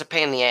it's a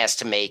pain in the ass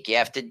to make. You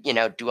have to,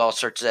 do all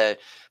sorts of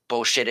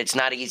bullshit. It's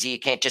not easy. You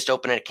can't just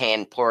open a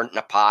can, pour it in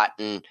a pot,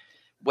 and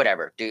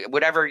whatever. Do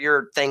whatever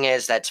your thing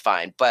is, that's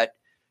fine. But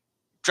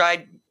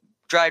dried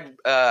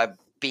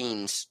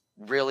beans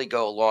really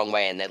go a long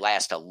way, and they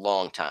last a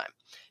long time.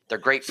 They're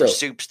great for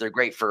soups. They're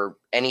great for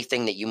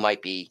anything that you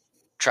might be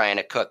trying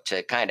to cook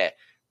to kind of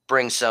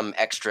bring some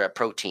extra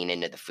protein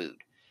into the food.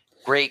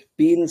 Great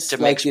beans to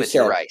mix with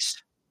your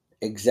rice.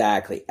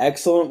 Exactly.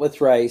 Excellent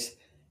with rice.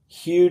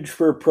 Huge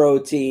for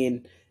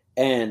protein,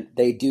 and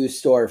they do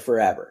store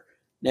forever.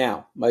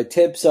 Now, my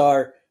tips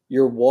are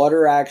your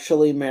water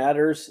actually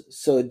matters,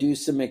 so do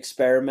some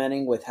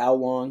experimenting with how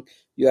long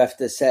you have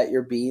to set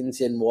your beans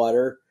in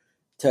water,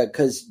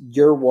 because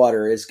your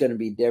water is going to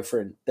be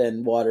different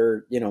than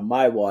water,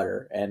 my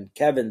water and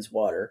Kevin's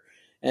water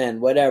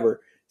and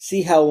whatever.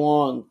 See how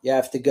long you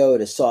have to go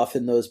to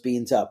soften those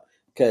beans up,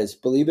 because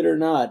believe it or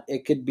not,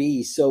 it could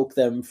be soak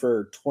them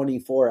for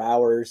 24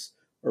 hours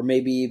or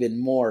maybe even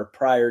more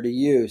prior to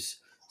use.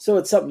 So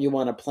it's something you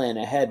want to plan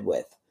ahead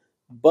with.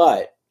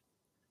 But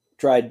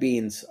dried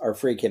beans are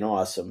freaking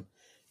awesome.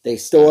 They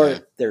store,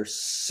 they're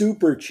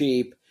super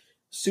cheap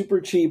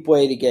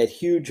way to get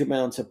huge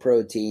amounts of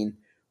protein.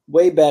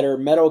 Way better.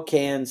 Metal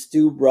cans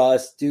do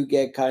rust, do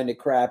get kind of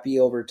crappy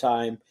over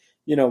time,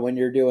 when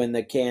you're doing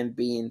the canned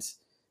beans.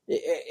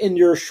 In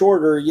your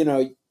shorter,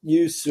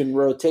 use and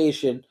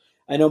rotation,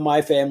 I know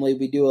my family,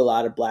 we do a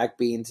lot of black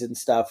beans and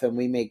stuff, and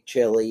we make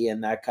chili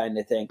and that kind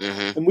of thing.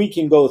 And we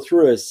can go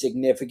through a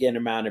significant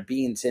amount of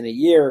beans in a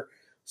year.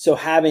 So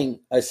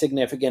having a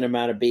significant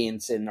amount of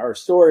beans in our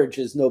storage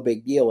is no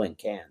big deal in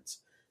cans.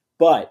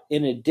 But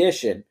in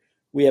addition,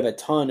 we have a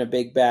ton of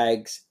big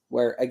bags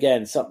where,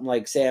 again, something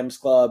like Sam's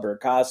Club or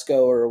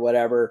Costco or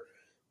whatever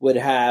would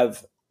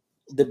have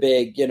the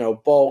big,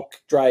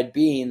 bulk dried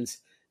beans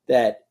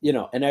that,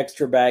 an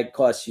extra bag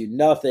costs you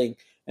nothing.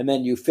 And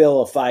then you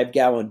fill a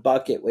 5-gallon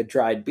bucket with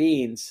dried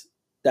beans.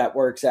 That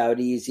works out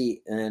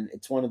easy. And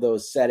it's one of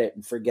those set it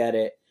and forget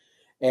it,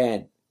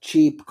 and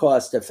cheap,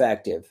 cost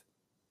effective.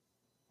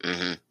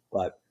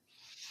 But,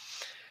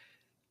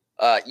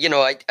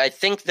 I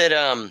think that,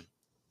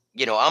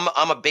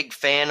 I'm a big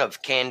fan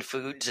of canned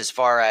foods as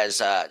far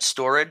as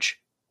storage.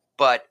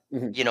 But,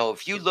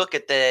 if you look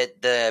at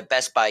the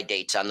Best By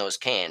dates on those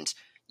cans,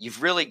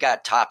 you've really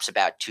got tops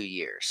about 2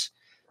 years.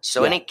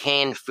 So any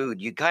canned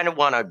food, you kind of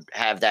want to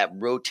have that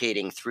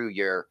rotating through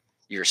your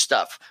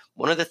stuff.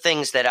 One of the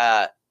things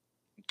that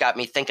got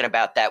me thinking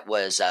about that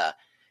was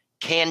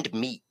canned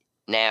meat.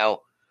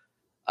 Now,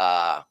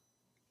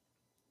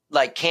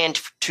 like canned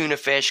tuna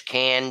fish,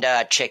 canned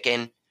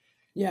chicken.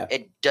 Yeah,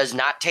 it does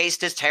not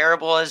taste as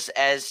terrible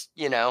as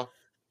you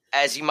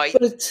might.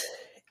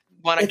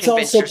 But it's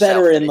also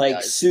better in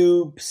like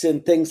soups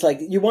and things like.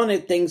 You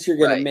want things you're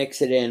going to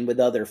mix it in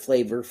with other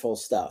flavorful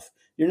stuff.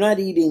 You're not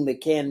eating the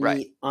canned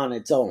meat on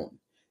its own.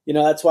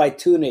 That's why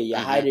tuna, you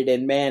hide it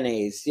in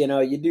mayonnaise.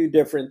 You do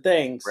different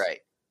things. Right.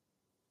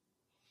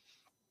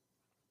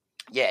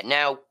 Yeah.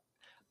 Now,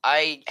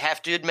 I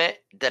have to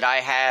admit that I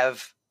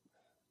have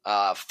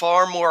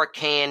far more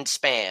canned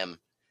Spam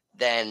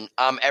than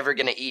I'm ever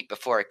going to eat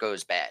before it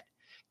goes bad.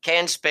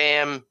 Canned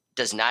Spam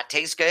does not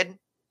taste good.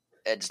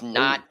 It's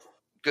not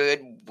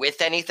good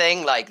with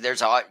anything. Like you're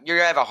going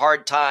to have a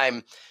hard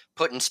time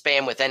putting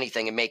Spam with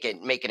anything and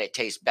making it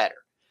taste better.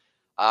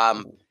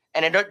 And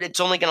it's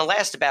only going to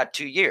last about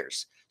 2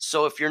 years.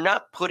 So if you're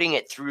not putting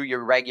it through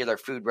your regular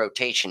food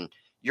rotation,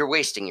 you're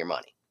wasting your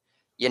money.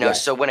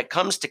 So when it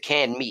comes to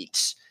canned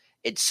meats,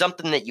 it's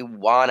something that you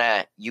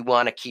wanna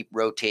keep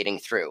rotating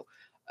through.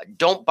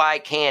 Don't buy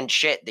canned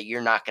shit that you're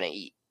not going to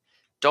eat.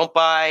 Don't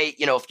buy,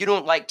 if you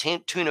don't like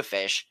tuna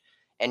fish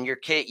and your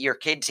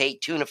kids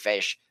hate tuna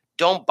fish,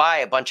 don't buy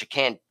a bunch of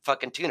canned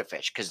fucking tuna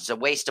fish because it's a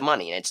waste of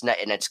money and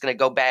it's going to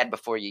go bad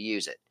before you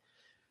use it.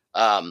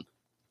 But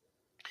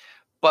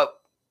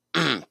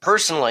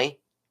personally,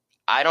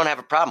 I don't have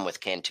a problem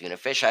with canned tuna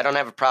fish. I don't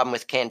have a problem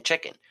with canned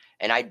chicken,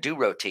 and I do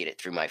rotate it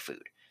through my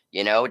food.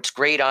 It's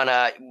great on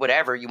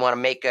whatever you want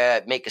to make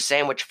a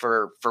sandwich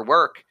for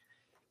work.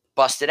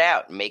 Bust it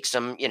out and make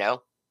some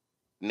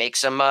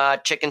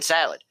chicken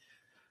salad.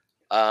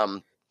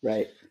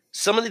 Right.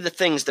 Some of the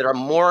things that are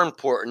more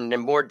important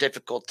and more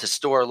difficult to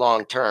store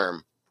long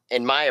term,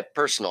 in my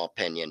personal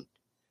opinion,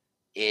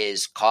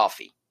 is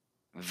coffee.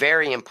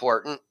 Very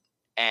important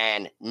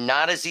and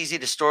not as easy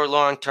to store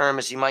long term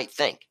as you might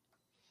think.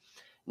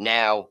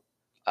 Now,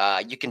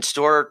 you can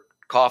store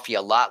coffee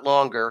a lot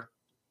longer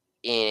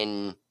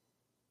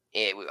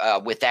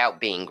without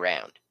being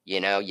ground.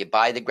 You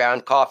buy the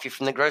ground coffee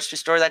from the grocery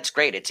store. That's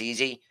great. It's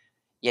easy,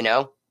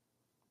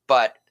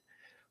 but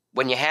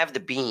when you have the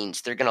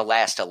beans, they're going to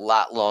last a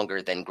lot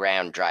longer than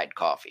ground dried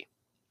coffee.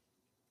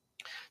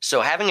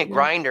 So having a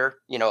grinder,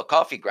 a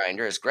coffee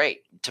grinder is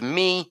great. To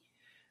me,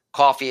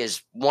 coffee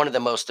is one of the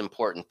most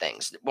important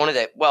things.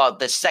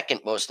 The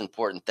second most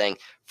important thing.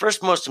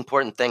 First most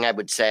important thing I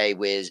would say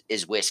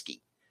is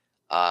whiskey.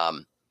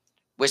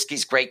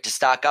 Whiskey's great to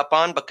stock up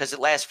on because it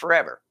lasts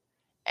forever.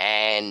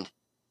 And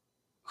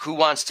who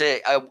wants to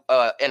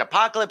an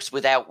apocalypse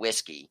without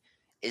whiskey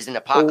is an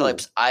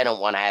apocalypse I don't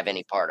want to have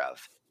any part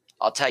of.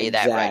 I'll tell you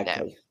that right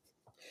now.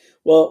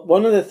 Well,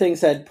 one of the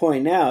things I'd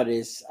point out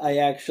is I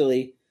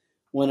actually,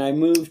 when I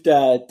moved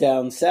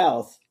down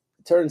south,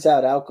 it turns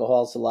out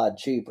alcohol's a lot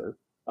cheaper.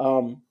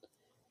 Than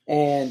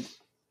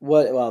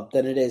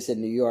it is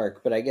in New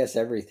York, but I guess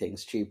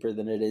everything's cheaper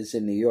than it is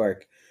in New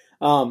York.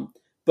 But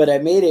I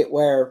made it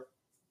where,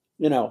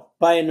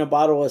 buying a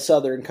bottle of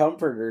Southern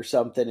Comfort or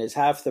something is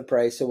half the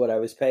price of what I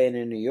was paying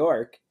in New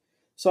York.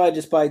 So I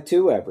just buy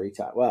 2 every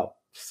time. Well,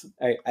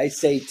 I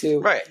say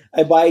 2. Right.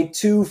 I buy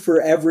 2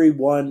 for every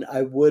one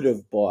I would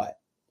have bought.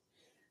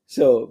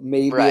 So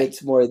maybe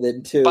it's more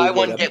than 2. Buy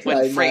one, get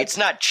one free. It's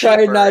not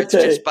cheaper. It's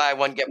just buy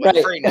one, get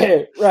one free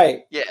now.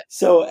 Right. Yeah.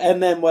 So,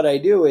 and then what I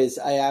do is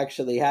I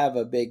actually have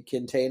a big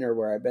container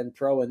where I've been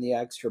throwing the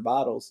extra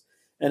bottles,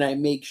 and I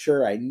make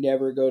sure I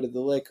never go to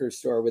the liquor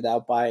store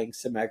without buying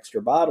some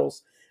extra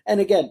bottles. And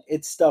again,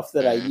 it's stuff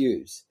that I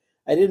use.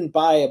 I didn't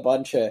buy a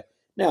bunch of...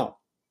 Now,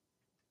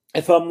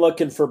 if I'm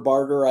looking for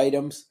barter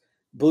items,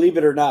 believe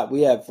it or not,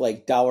 we have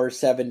like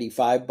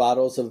 $1.75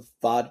 bottles of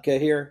vodka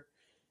here.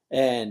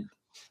 And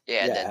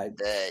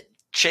the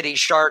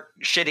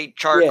shitty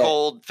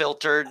charcoal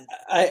filtered.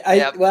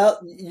 Well,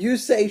 you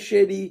say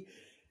shitty.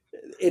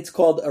 It's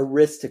called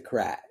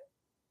Aristocrat.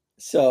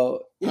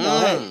 So,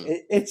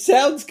 it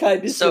sounds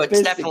kind of so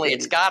sophisticated.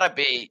 it's gotta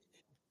be.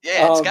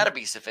 Yeah, it's gotta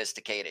be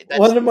sophisticated.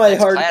 One of my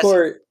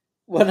hardcore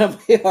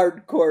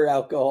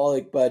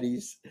alcoholic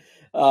buddies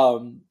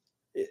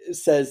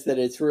says that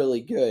it's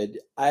really good.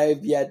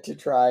 I've yet to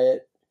try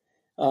it.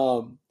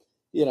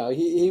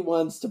 He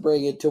wants to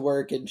bring it to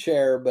work and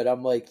share, but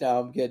I'm like, no,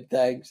 I'm good,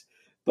 thanks.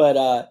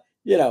 But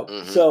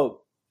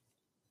so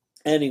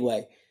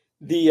anyway,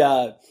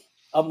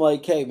 I'm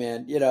like, hey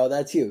man,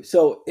 that's you.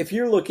 So if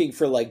you're looking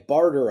for like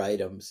barter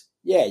items,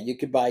 you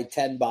could buy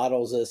 10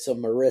 bottles of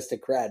some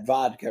Aristocrat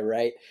vodka,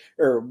 right?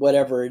 Or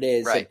whatever it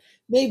is. Right. And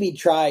maybe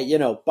try,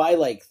 buy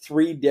like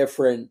 3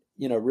 different,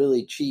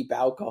 really cheap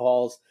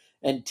alcohols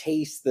and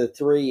taste the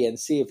 3 and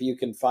see if you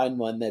can find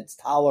one that's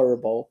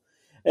tolerable.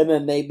 And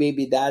then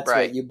maybe that's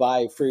what you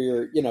buy for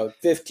your,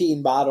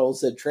 15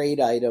 bottles of trade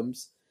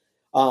items.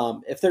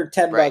 If they're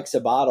 $10 a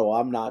bottle,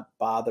 I'm not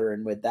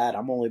bothering with that.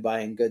 I'm only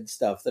buying good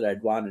stuff that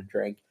I'd want to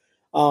drink.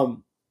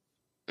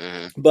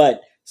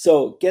 But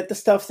so get the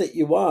stuff that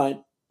you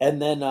want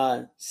and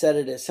then set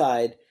it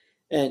aside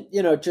and,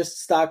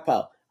 just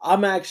stockpile.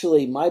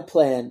 My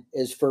plan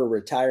is for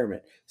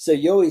retirement. So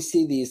you always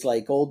see these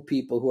like old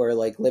people who are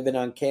like living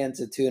on cans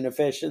of tuna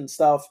fish and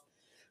stuff.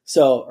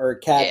 So, or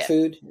cat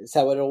food. Is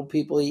that what old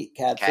people eat?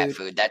 Cat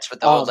food. That's what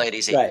the old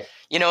ladies eat. Right.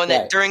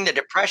 During the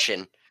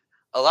Depression,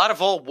 a lot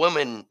of old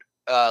women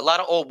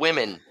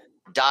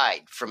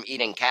died from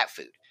eating cat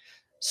food.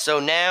 So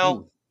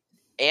now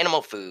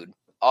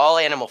all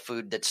animal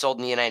food that's sold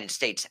in the United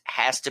States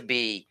has to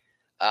be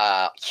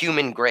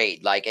human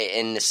grade, like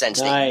in the sense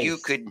that you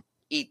could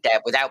eat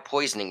that without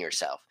poisoning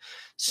yourself.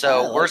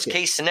 So worst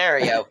case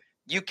scenario,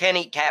 you can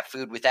eat cat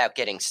food without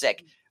getting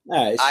sick.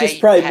 It's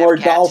just probably more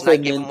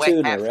dolphin than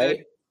tuna, right?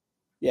 Food.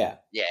 Yeah.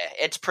 Yeah,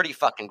 it's pretty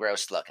fucking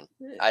gross looking.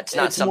 It's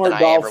not something more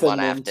I ever want to dolphin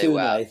have than to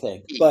tuna, I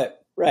think. eat.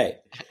 But right.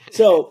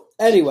 So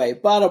anyway,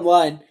 bottom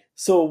line.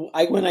 So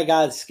when I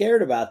got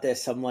scared about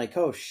this, I'm like,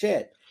 oh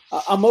shit.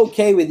 I'm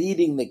okay with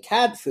eating the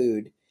cat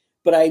food,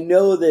 but I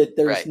know that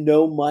there's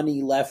no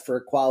money left for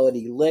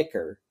quality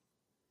liquor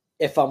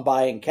if I'm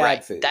buying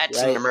cat food.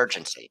 That's an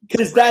emergency.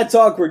 Because that's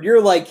awkward.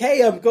 You're like,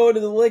 hey, I'm going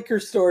to the liquor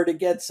store to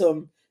get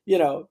some,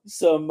 I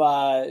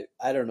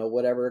don't know,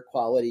 whatever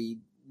quality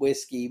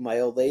whiskey my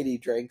old lady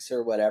drinks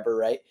or whatever,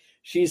 right?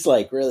 she's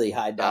like really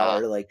high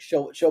dollar. Like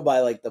she'll buy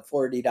like the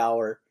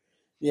 $40,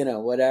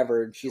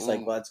 whatever. And she's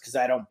like, well, it's because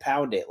I don't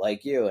pound it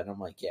like you. And I'm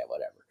like, yeah,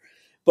 whatever.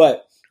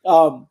 But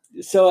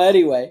so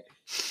anyway,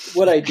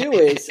 what I do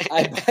is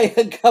I buy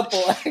a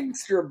couple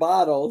extra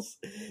bottles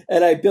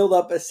and I build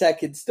up a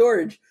second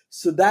storage.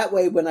 So that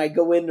way, when I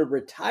go into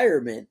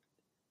retirement,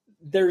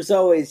 there's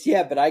always,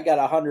 but I got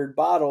 100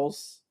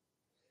 bottles.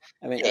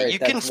 I mean, you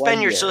can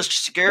spend your Social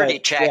Security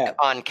check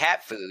on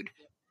cat food,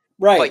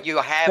 right? But you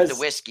have the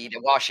whiskey to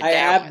wash it down. I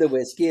have the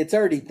whiskey; it's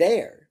already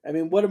there. I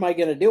mean, what am I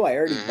going to do? I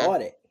already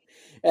bought it,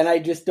 and I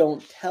just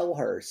don't tell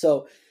her.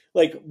 So,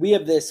 like, we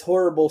have this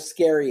horrible,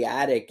 scary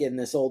attic in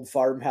this old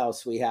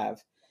farmhouse we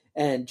have,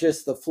 and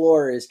just the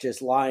floor is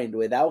just lined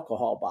with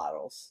alcohol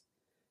bottles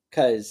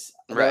because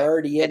they're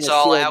already in. It's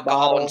all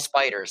alcohol and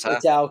spiders, huh?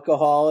 It's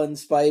alcohol and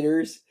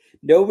spiders.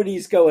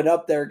 Nobody's going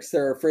up there because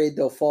they're afraid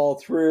they'll fall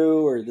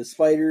through or the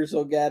spiders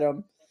will get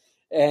them.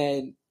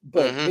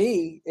 But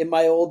me, in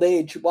my old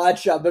age,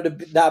 watch, I'm going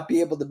to not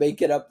be able to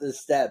make it up the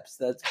steps.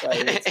 That's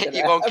probably what's going to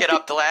You won't get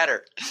up the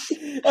ladder.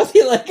 I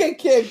feel like I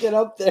can't get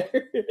up there.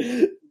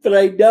 But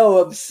I know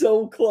I'm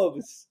so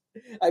close.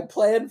 I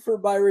plan for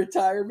my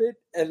retirement,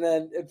 and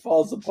then it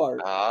falls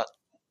apart.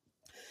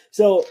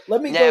 So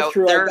let me go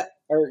through. Go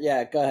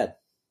ahead.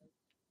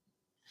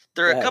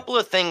 There are a couple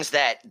of things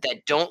that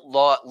don't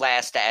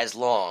last as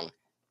long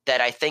that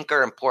I think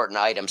are important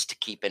items to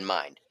keep in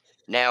mind.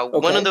 Now,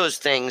 one of those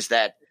things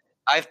that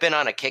I've been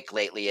on a kick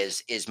lately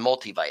is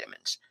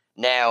multivitamins.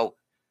 Now,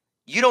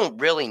 you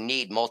don't really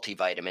need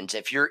multivitamins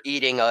if you're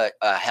eating a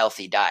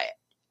healthy diet.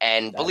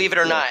 And believe it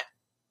or not,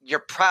 you're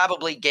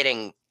probably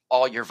getting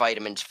all your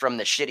vitamins from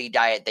the shitty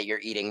diet that you're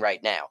eating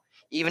right now.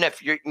 Even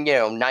if you're,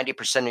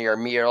 90% of your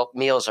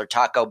meals are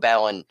Taco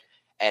Bell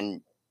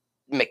and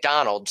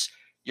McDonald's,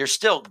 you're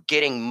still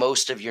getting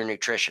most of your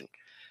nutrition.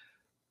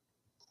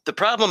 The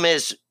problem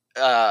is,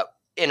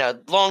 in a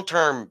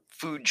long-term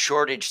food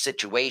shortage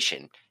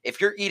situation,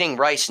 if you're eating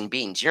rice and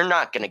beans, you're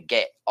not going to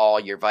get all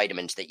your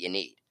vitamins that you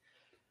need.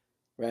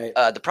 Right.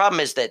 The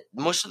problem is that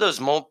most of those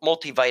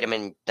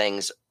multivitamin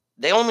things,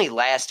 they only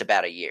last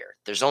about a year.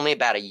 There's only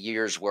about a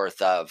year's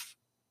worth of,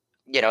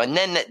 and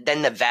then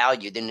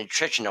the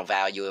nutritional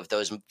value of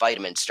those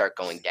vitamins start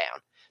going down.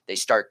 They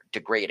start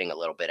degrading a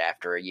little bit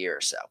after a year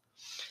or so.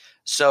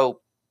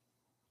 So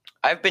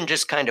I've been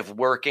just kind of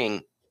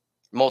working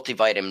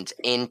multivitamins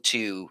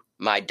into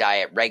my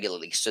diet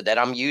regularly so that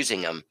I'm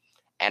using them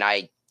and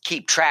I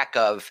keep track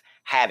of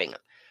having them.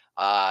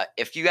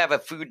 If you have a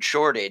food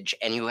shortage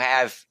and you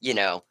have,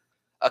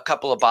 a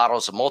couple of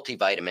bottles of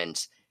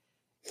multivitamins,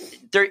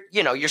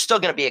 you're still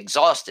going to be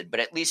exhausted, but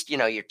at least,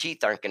 your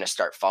teeth aren't going to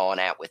start falling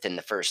out within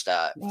the first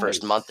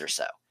month or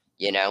so,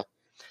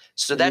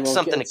 So that's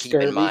something to keep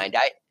in mind.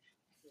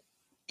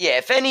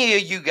 If any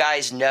of you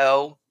guys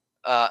know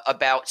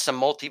about some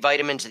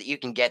multivitamins that you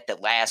can get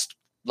that last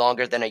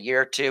longer than a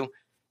year or two,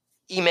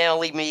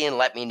 email me and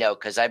let me know,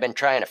 because I've been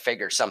trying to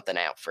figure something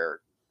out for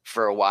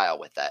a while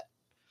with that.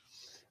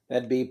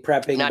 That'd be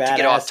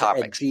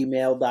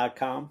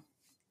preppingbadass@gmail.com.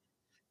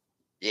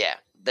 Yeah,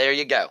 there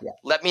you go. Yeah.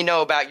 Let me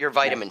know about your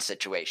vitamin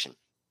situation.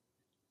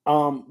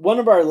 One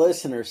of our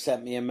listeners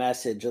sent me a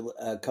message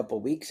a couple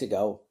weeks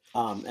ago,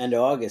 end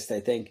of August, I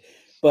think,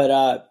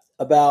 but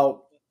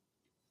about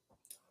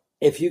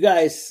if you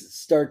guys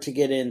start to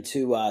get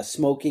into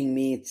smoking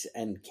meats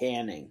and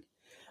canning,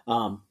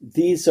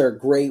 these are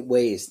great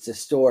ways to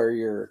store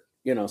your,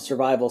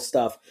 survival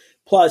stuff.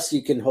 Plus,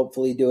 you can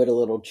hopefully do it a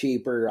little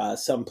cheaper.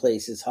 Some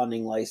places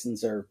hunting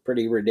license are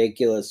pretty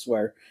ridiculous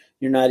where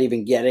you're not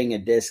even getting a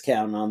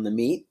discount on the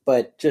meat,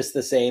 but just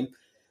the same.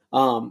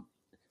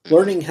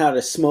 Learning how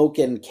to smoke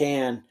and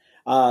can,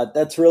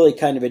 that's really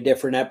kind of a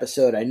different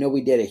episode. I know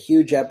we did a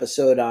huge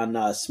episode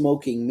on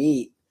smoking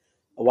meat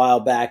a while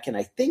back, and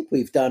I think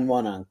we've done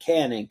one on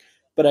canning,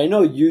 but I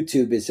know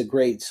YouTube is a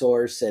great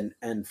source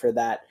and for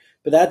that.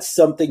 But that's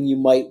something you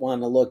might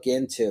want to look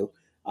into.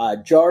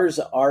 Jars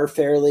are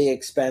fairly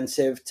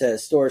expensive to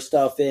store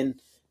stuff in.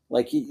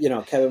 Like,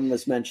 Kevin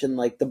was mentioning,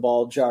 like the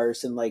ball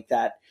jars and like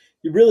that.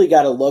 You really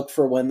got to look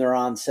for when they're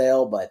on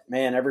sale. But,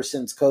 man, ever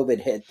since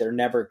COVID hit, they're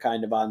never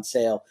kind of on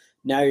sale.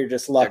 Now you're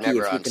just lucky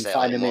if you can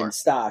find them in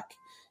stock.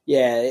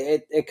 Yeah,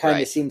 it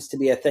kind of seems to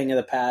be a thing of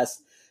the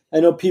past. I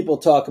know people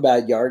talk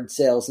about yard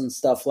sales and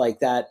stuff like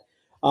that.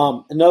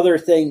 Another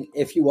thing,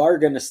 if you are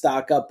going to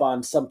stock up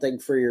on something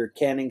for your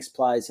canning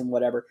supplies and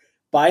whatever,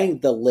 buying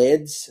the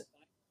lids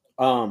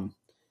and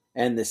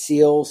the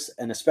seals,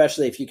 and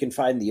especially if you can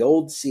find the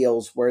old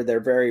seals where they're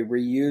very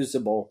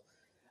reusable.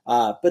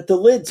 But the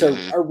lids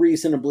are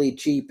reasonably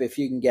cheap if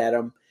you can get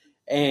them,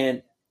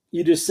 and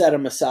you just set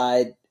them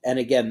aside. And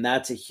again,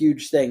 that's a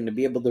huge thing to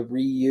be able to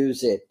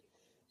reuse it.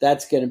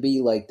 That's going to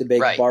be like the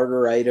big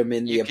barter item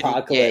in the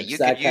apocalypse,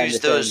 that kind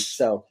of thing.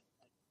 So.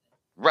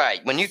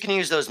 Right. When you can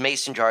use those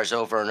mason jars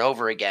over and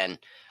over again,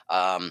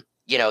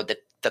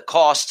 the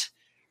cost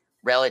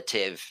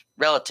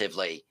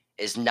relatively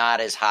is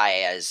not as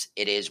high as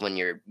it is when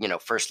you're,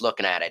 first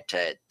looking at it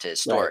to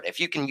store it. If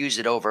you can use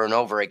it over and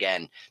over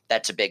again,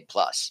 that's a big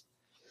plus.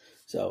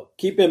 So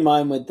keep in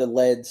mind with the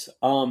lids.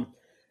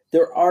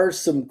 There are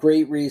some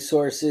great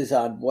resources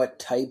on what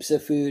types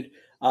of food.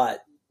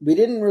 We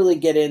didn't really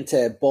get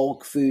into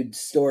bulk food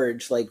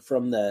storage like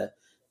from the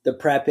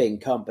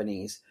prepping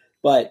companies,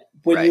 but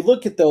when you Right.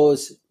 look at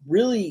those,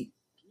 really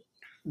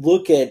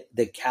look at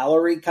the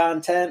calorie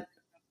content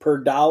per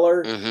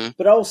dollar, Mm-hmm.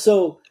 but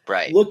also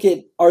Right. look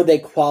at, are they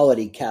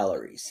quality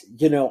calories?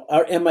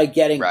 Am I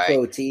getting Right.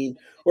 protein,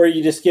 or are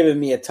you just giving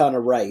me a ton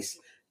of rice?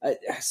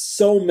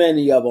 So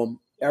many of them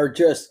are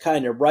just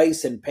kind of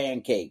rice and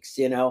pancakes,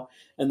 and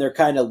they're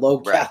kind of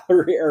low Right.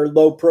 calorie or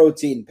low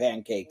protein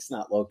pancakes,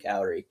 not low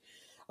calorie.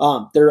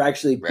 They're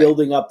actually Right.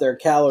 building up their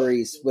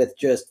calories with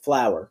just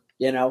flour,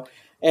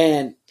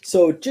 and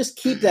so just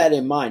keep that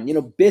in mind.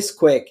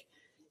 Bisquick,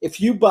 if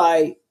you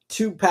buy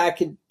two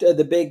packet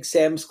the big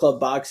Sam's Club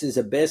boxes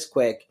of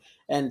Bisquick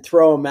and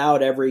throw them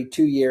out every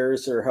 2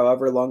 years or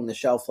however long the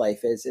shelf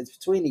life is, it's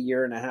between a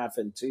year and a half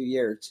and 2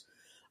 years.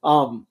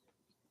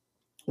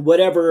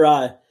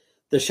 Whatever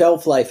the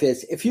shelf life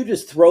is, if you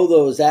just throw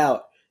those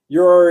out,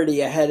 you're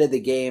already ahead of the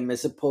game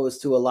as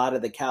opposed to a lot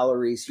of the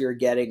calories you're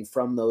getting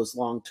from those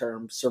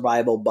long-term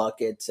survival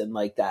buckets and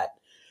like that.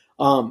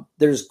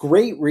 There's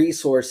great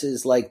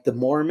resources like the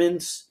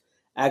Mormons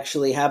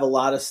actually have a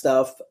lot of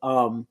stuff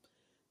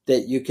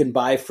that you can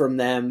buy from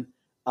them.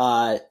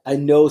 I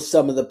know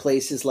some of the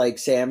places like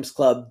Sam's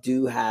Club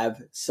do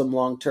have some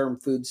long-term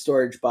food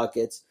storage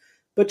buckets,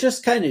 but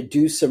just kind of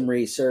do some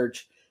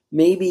research.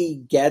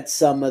 Maybe get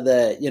some of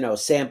the,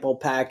 sample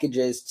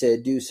packages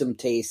to do some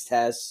taste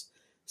tests,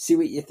 see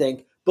what you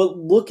think. But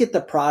look at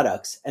the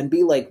products and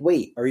be like,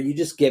 wait, are you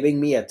just giving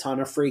me a ton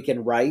of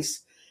freaking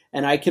rice?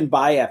 And I can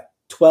buy a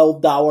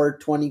 $12,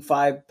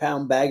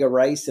 25-pound bag of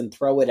rice and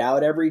throw it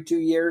out every 2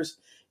 years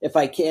if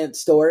I can't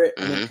store it.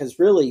 Mm-hmm. Because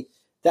really,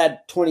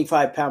 that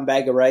 25-pound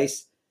bag of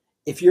rice,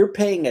 if you're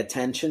paying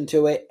attention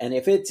to it, and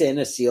if it's in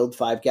a sealed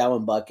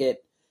 5-gallon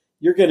bucket,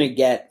 you're going to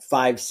get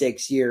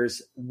 5-6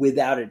 years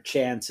without a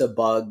chance of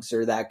bugs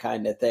or that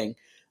kind of thing.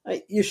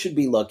 You should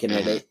be looking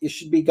at it. You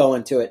should be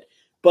going to it.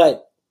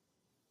 But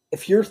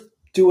if you're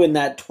doing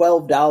that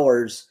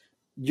 $12,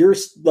 you're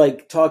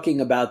like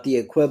talking about the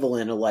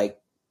equivalent of like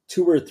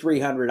 $200 or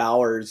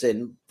 $300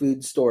 in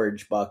food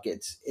storage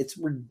buckets. It's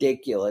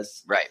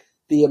ridiculous. Right.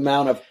 The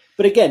amount of,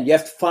 but again, you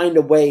have to find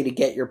a way to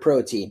get your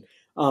protein.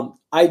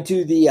 I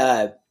do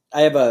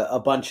I have a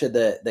bunch of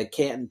the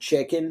canned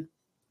chicken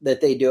that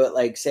they do at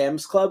like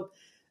Sam's Club.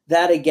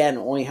 That again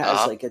only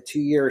has like a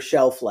 2-year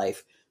shelf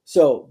life.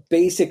 So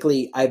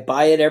basically I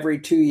buy it every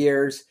 2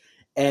 years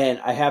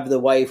and I have the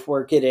wife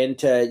work it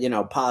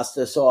into,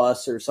 pasta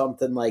sauce or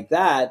something like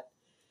that.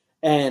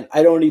 And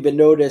I don't even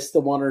notice the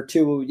one or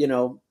two,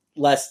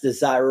 less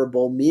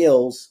desirable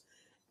meals.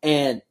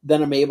 And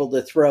then I'm able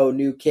to throw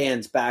new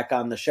cans back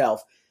on the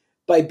shelf.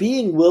 By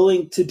being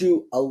willing to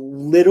do a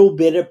little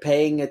bit of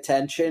paying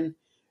attention,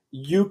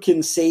 you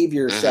can save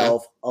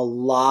yourself a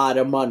lot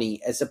of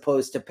money as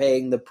opposed to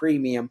paying the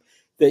premium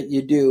that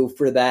you do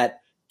for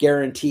that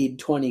guaranteed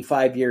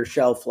 25-year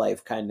shelf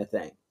life kind of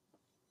thing.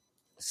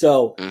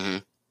 So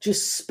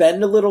just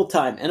spend a little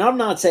time. And I'm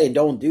not saying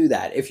don't do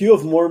that. If you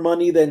have more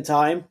money than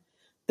time,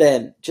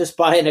 then just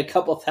buying a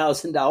couple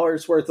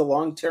 $1,000s worth of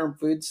long-term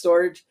food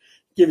storage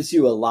gives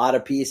you a lot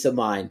of peace of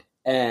mind.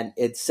 And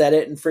it's set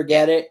it and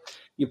forget it.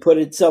 You put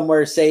it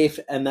somewhere safe,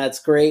 and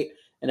that's great.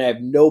 And I have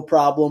no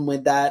problem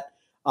with that.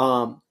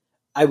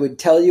 I would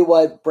tell you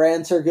what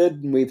brands are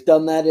good, and we've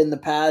done that in the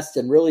past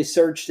and really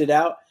searched it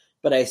out.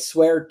 But I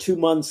swear 2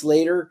 months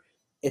later,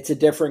 it's a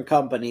different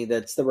company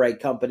that's the right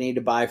company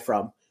to buy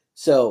from.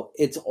 So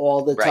it's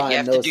all the time. You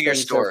have those to do your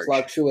things storage are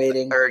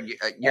fluctuating. or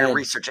your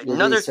research.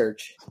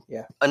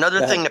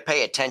 Another thing to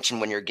pay attention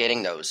when you're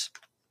getting those.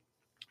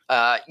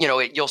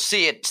 You'll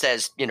see it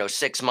says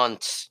 6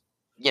 months.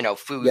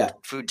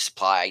 Food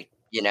supply.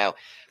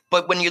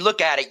 But when you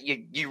look at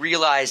it, you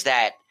realize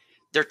that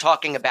they're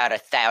talking about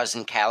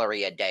 1,000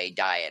 calorie a day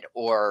diet,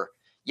 or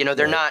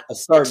they're not a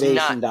starvation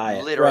it's not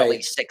diet, literally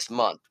right. 6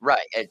 months, right?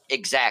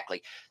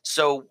 Exactly.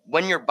 So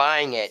when you're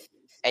buying it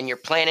and you're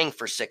planning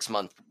for 6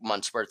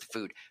 months worth of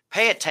food,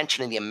 pay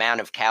attention to the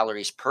amount of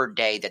calories per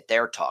day that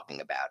they're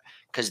talking about,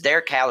 because their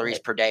calories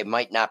per day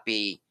might not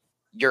be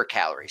your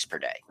calories per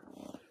day.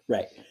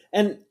 Right.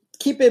 And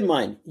keep in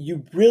mind,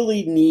 you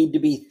really need to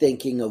be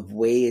thinking of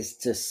ways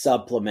to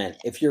supplement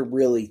if you're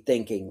really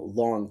thinking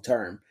long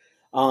term.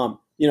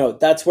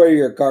 That's where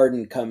your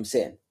garden comes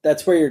in.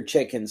 That's where your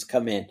chickens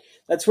come in.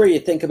 That's where you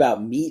think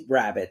about meat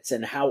rabbits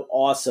and how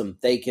awesome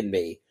they can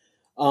be.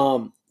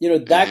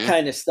 That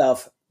kind of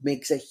stuff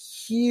makes a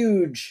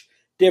huge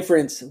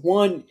difference.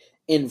 One,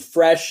 in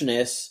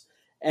freshness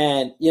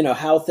and,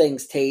 how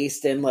things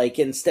taste. And like,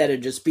 instead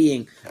of just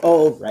being,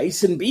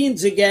 rice and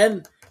beans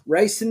again,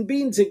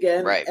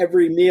 Right.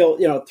 every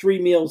meal,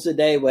 3 meals a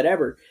day,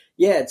 whatever.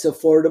 Yeah, it's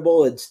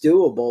affordable, it's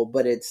doable,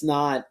 but it's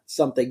not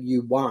something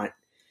you want.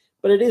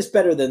 But it is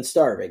better than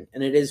starving,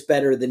 and it is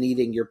better than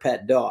eating your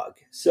pet dog.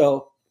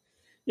 So,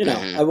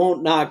 I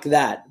won't knock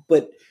that.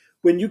 But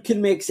when you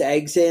can mix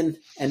eggs in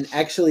and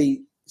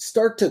actually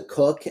start to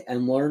cook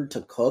and learn to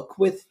cook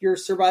with your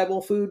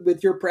survival food,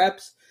 with your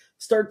preps.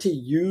 Start to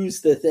use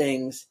the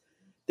things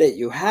that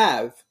you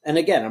have. And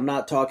again, I'm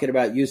not talking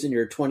about using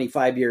your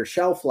 25-year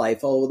shelf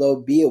life, although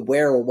be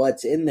aware of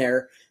what's in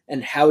there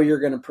and how you're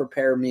going to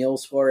prepare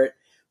meals for it,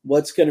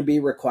 what's going to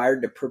be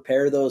required to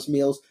prepare those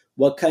meals,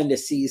 what kind of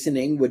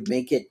seasoning would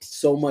make it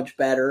so much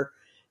better.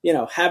 You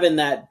know, having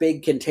that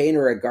big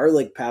container of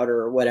garlic powder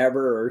or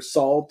whatever, or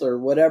salt or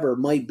whatever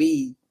might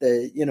be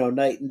the,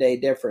 night and day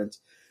difference.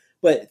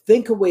 But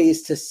think of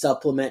ways to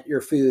supplement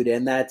your food.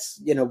 And that's,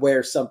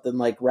 where something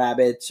like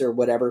rabbits or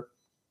whatever,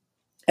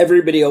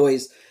 everybody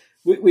always,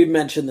 we've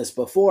mentioned this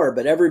before,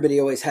 but everybody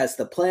always has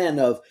the plan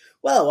of,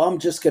 well, I'm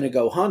just going to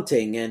go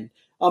hunting and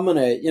I'm going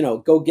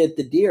to, go get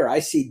the deer.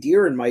 I see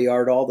deer in my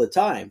yard all the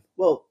time.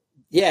 Well,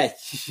 yeah,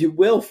 you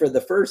will for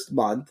the first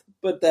month,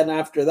 but then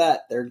after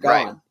that, they're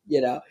gone,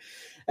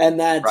 and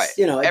that's,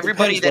 right.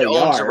 Everybody that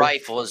owns a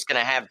rifle is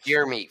going to have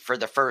deer meat for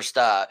the first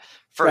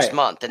right.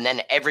 month. And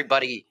then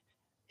everybody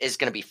is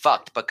going to be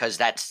fucked because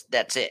that's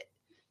it.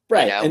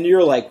 Right. And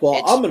you're like,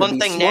 well, I'm going to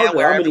be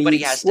smarter. I'm going to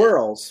eat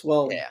squirrels.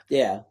 Well,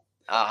 yeah.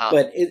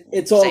 But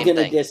it's all going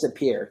to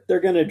disappear. They're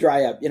going to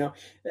dry up.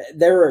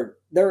 There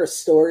are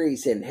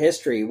stories in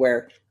history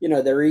where,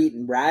 they're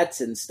eating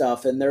rats and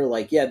stuff and they're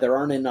like, yeah, there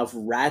aren't enough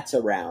rats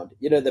around.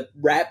 The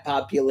rat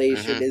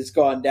population has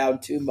gone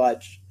down too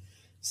much.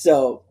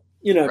 So,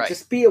 right.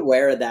 Just be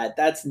aware of that.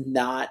 That's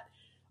not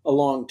a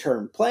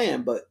long-term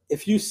plan. But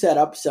if you set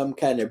up some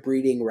kind of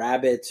breeding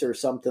rabbits or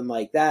something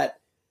like that,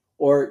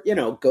 or,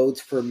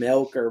 goats for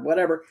milk or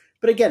whatever.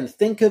 But again,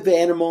 think of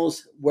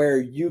animals where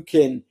you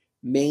can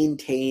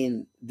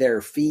maintain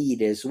their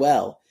feed as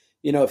well.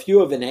 If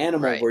you have an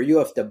animal right. where you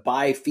have to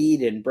buy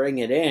feed and bring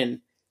it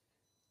in,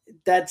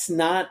 that's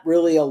not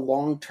really a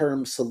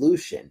long-term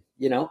solution,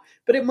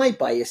 but it might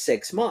buy you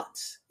 6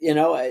 months,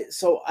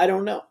 so I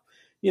don't know.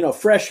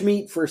 Fresh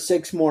meat for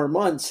 6 more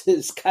months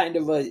is kind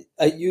of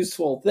a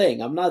useful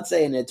thing. I'm not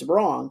saying it's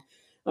wrong.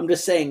 I'm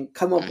just saying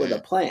come up with a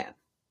plan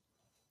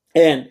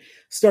and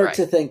start right.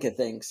 to think of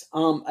things.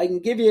 I can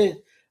give you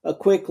a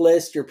quick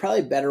list. You're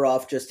probably better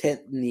off just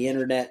hitting the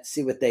internet,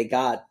 see what they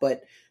got.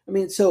 But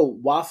so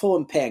waffle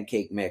and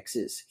pancake mix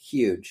is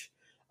huge.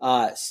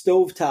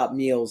 Stovetop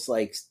meals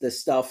like the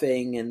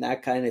stuffing and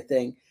that kind of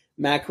thing.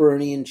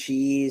 Macaroni and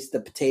cheese,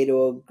 the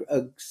potato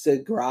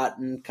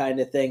gratin kind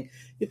of thing.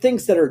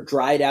 Things that are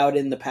dried out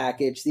in the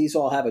package. These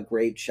all have a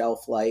great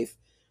shelf life.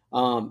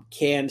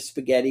 Canned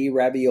spaghetti,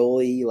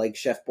 ravioli like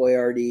Chef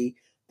Boyardee,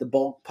 the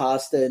bulk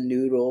pasta and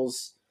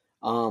noodles,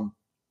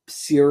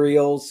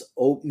 cereals,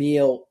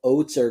 oatmeal,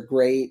 oats are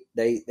great.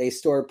 They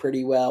store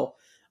pretty well.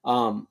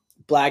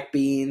 Black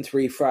beans,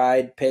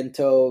 refried,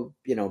 pinto,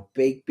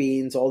 baked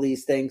beans, all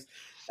these things.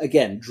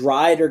 Again,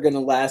 dried are going to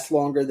last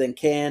longer than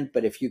canned,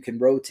 but if you can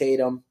rotate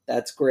them,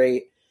 that's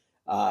great.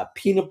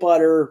 Peanut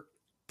butter,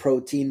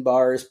 protein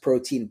bars,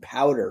 protein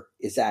powder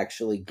is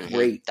actually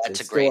great to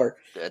store.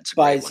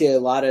 Buys you a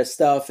lot of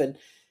stuff. And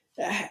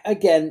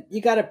again,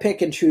 you got to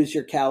pick and choose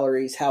your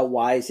calories, how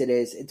wise it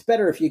is. It's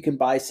better if you can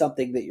buy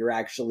something that you're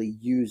actually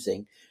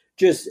using.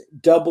 Just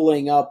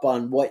doubling up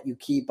on what you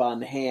keep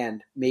on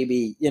hand,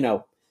 maybe,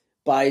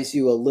 buys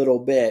you a little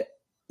bit,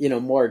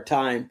 more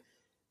time.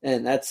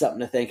 And that's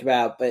something to think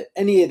about. But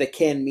any of the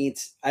canned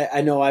meats,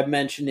 I know I've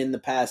mentioned in the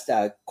past,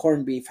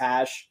 corned beef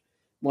hash,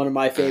 one of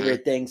my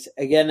favorite things.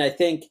 Again, I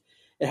think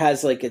it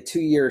has like a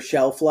 2-year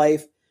shelf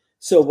life.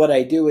 So what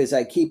I do is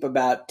I keep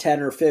about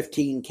 10 or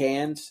 15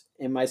 cans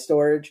in my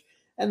storage,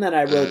 and then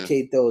I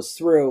rotate those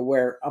through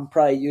where I'm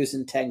probably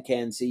using 10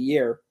 cans a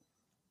year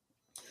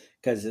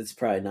because it's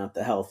probably not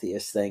the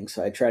healthiest thing.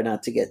 So I try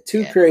not to get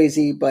too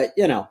crazy, but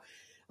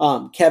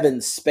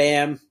Kevin's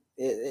Spam,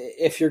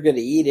 if you're going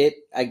to eat it,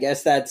 I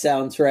guess that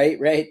sounds right? If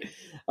you're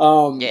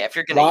going to eat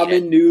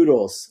it. Ramen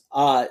noodles.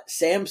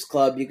 Sam's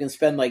Club, you can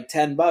spend like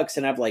 $10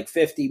 and have like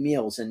 50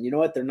 meals. And you know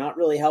what? They're not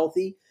really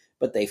healthy,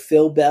 but they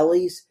fill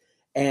bellies.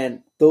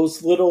 And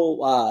those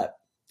little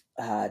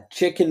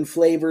chicken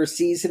flavor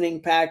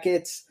seasoning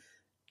packets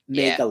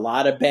make a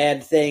lot of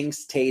bad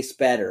things taste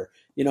better.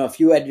 If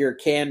you had your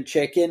canned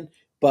chicken,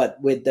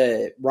 but with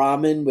the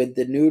ramen, with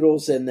the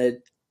noodles and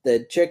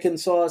the chicken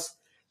sauce,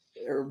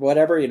 or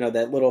whatever,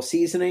 that little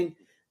seasoning,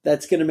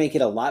 that's going to make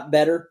it a lot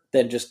better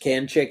than just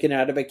canned chicken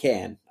out of a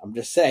can. I'm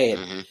just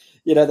saying,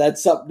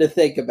 that's something to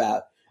think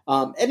about.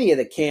 Any of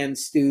the canned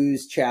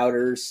stews,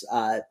 chowders,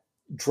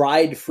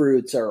 dried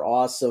fruits are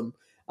awesome.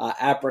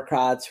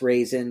 Apricots,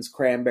 raisins,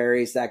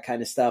 cranberries, that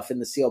kind of stuff in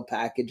the sealed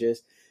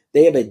packages.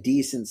 They have a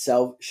decent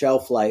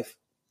shelf life.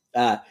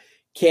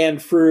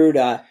 Canned fruit.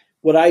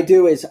 What I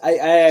do is I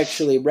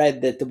actually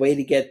read that the way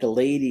to get the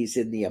ladies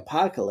in the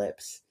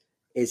apocalypse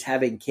is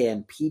having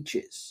canned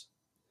peaches.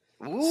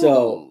 Ooh.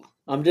 So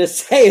I'm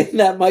just saying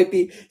that might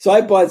be. So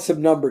I bought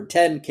some number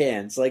 10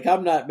 cans. Like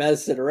I'm not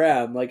messing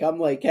around. Like I'm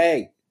like,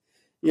 hey,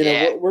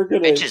 we're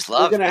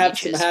gonna have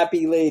some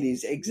happy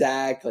ladies.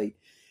 Exactly.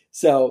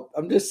 So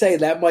I'm just saying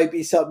that might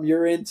be something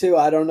you're into.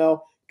 I don't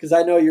know, because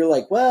I know you're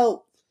like,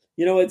 well,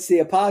 it's the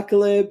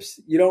apocalypse.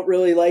 You don't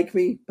really like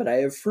me, but I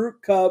have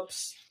fruit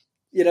cups.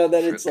 then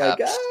Fruit it's like,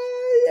 cups.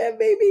 yeah,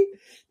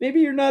 maybe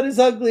you're not as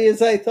ugly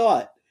as I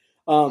thought.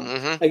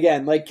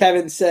 Again, like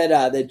Kevin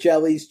said, the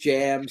jellies,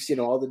 jams,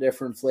 all the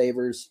different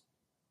flavors.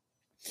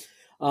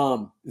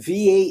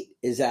 V8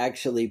 is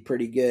actually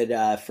pretty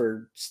good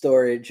for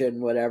storage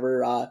and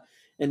whatever.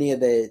 Any of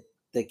the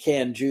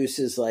canned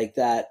juices like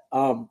that,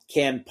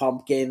 canned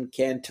pumpkin,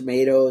 canned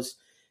tomatoes.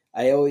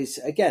 I always,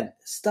 again,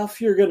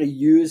 stuff you're going to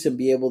use and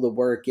be able to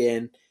work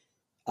in.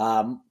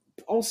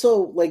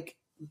 Also, like,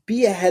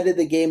 be ahead of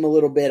the game a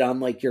little bit on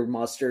like your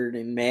mustard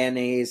and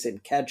mayonnaise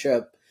and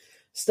ketchup,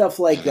 stuff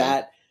like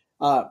that.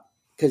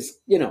 Because,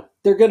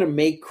 they're going to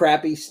make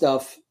crappy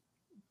stuff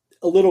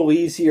a little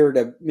easier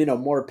to,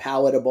 more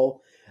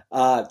palatable.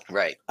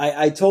 Right.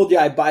 I told you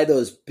I buy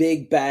those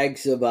big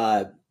bags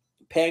of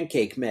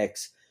pancake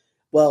mix.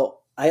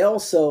 Well,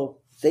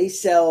 they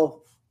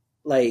sell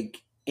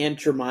like Aunt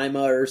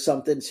Jemima or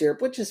something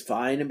syrup, which is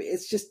fine. I mean,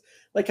 it's just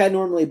like I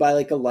normally buy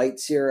like a light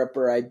syrup,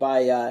 or I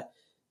buy,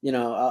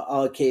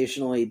 I'll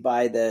occasionally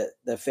buy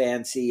the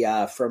fancy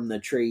from the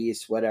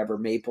trees, whatever,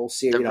 maple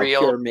syrup, The real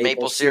pure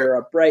maple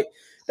syrup, right?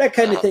 That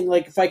kind of thing.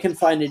 Like if I can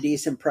find a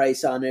decent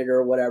price on it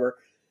or whatever.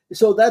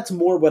 So that's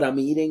more what I'm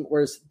eating.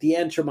 Whereas the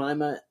Aunt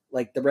Jemima,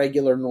 like the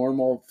regular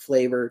normal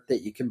flavor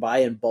that you can buy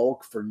in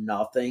bulk for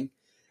nothing,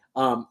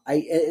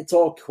 it's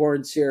all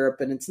corn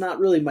syrup and it's not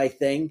really my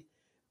thing.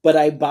 But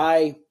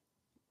I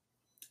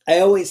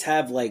always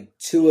have like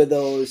two of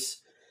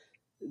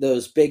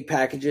those big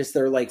packages.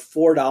 They're like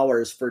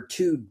 $4 for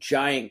two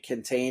giant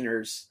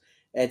containers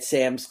at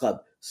Sam's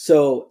Club.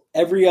 So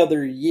every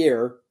other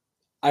year,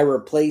 I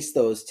replace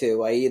those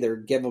two. I either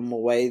give them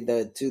away,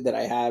 the two that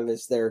I have,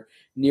 as they're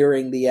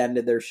nearing the end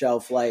of their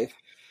shelf life.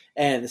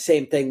 And the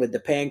same thing with the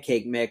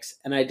pancake mix.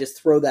 And I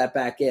just throw that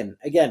back in.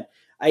 Again,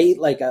 I eat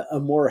like a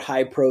more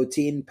high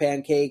protein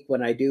pancake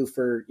when I do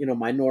for,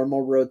 my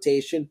normal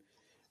rotation.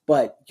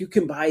 But you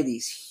can buy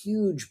these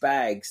huge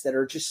bags that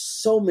are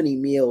just so many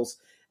meals.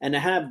 And to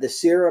have the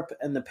syrup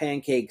and the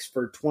pancakes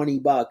for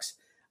 $20,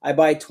 I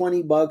buy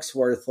 $20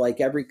 worth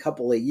like every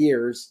couple of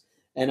years.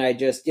 And I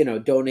just,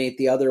 donate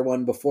the other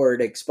one before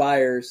it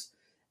expires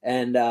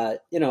and,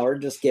 or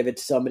just give it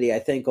to somebody I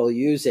think will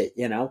use it,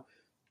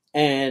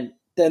 and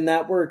then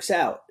that works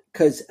out.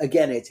 Because,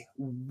 again, it's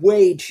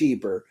way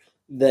cheaper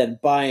than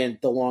buying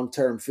the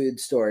long-term food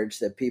storage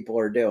that people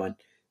are doing.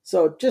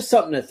 So just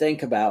something to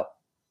think about.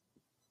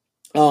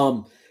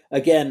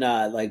 Again,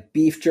 like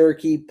beef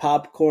jerky,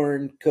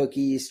 popcorn,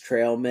 cookies,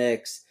 trail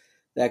mix,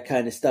 that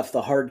kind of stuff.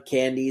 The hard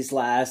candies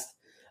last.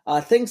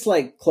 Things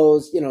like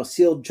closed,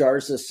 sealed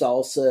jars of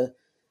salsa.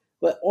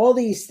 But all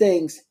these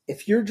things,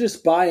 if you're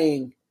just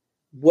buying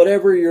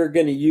whatever you're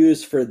going to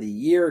use for the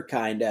year,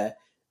 kind of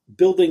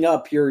building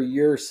up your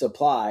year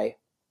supply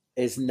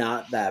is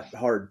not that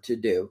hard to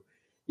do.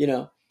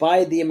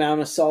 Buy the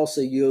amount of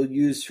salsa you'll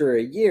use for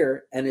a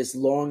year. And as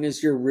long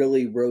as you're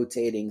really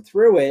rotating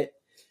through it,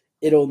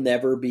 it'll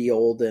never be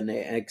old and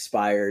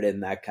expired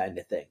and that kind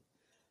of thing.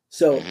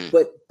 So,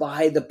 but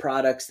buy the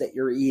products that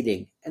you're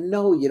eating. And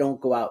no, you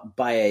don't go out and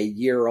buy a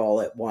year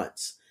all at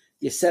once.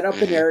 You set up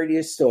an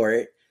area to store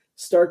it,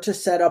 start to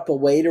set up a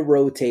way to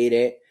rotate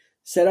it,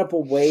 set up a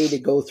way to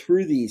go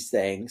through these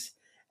things,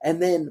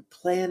 and then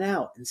plan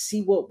out and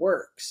see what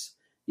works,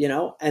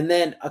 and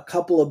then a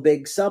couple of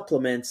big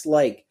supplements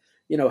like,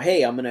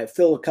 hey, I'm going to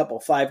fill a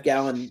couple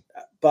 5-gallon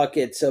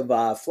buckets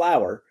of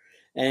flour,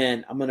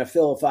 and I'm going to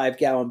fill a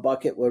 5-gallon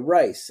bucket with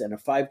rice and a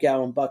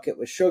 5-gallon bucket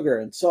with sugar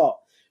and salt.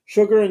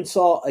 Sugar and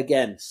salt,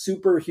 again,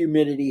 super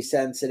humidity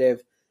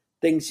sensitive,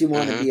 things you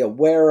want to be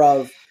aware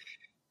of.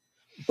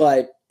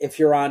 But if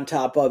you're on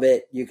top of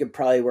it, you can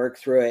probably work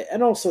through it.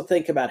 And also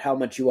think about how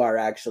much you are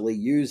actually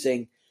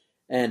using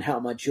and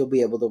how much you'll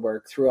be able to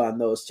work through on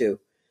those two.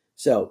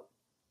 So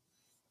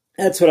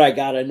that's what I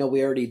got. I know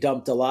we already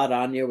dumped a lot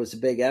on you. It was a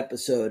big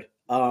episode.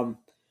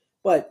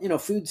 But,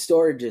 food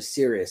storage is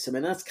serious. I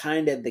mean, that's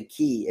kind of the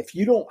key. If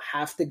you don't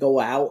have to go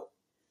out,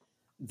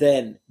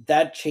 then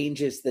that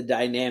changes the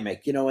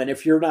dynamic, and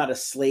if you're not a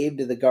slave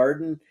to the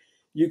garden,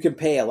 you can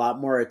pay a lot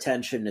more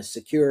attention to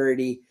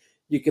security.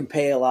 You can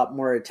pay a lot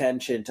more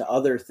attention to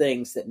other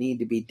things that need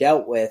to be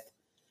dealt with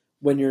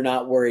when you're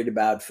not worried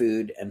about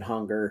food and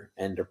hunger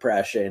and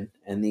depression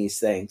and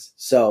these things.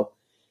 So,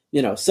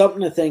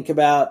 something to think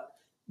about.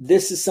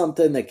 This is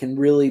something that can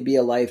really be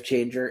a life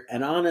changer.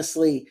 And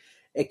honestly,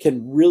 it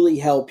can really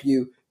help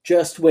you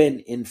just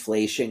when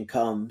inflation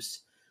comes.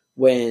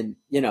 When,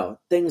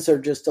 things are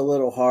just a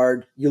little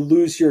hard, you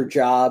lose your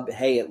job.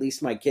 Hey, at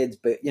least my kids,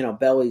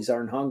 bellies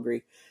aren't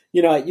hungry.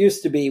 It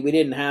used to be, we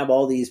didn't have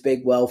all these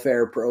big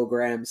welfare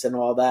programs and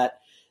all that.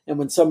 And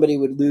when somebody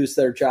would lose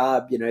their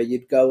job,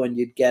 you'd go and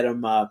you'd get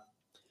them,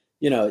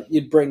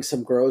 you'd bring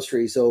some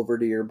groceries over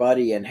to your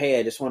buddy and, hey,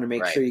 I just want to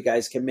make sure you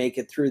guys can make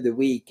it through the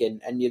week.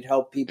 And you'd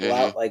help people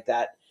out like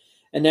that.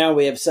 And now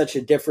we have such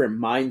a different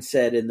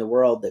mindset in the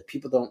world that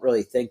people don't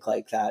really think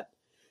like that.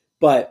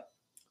 But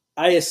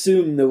I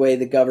assume the way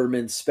the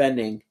government's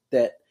spending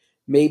that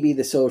maybe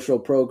the social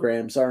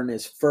programs aren't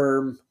as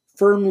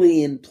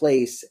firmly in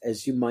place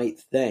as you might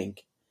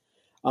think.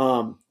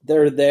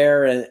 They're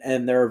there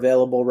and they're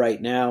available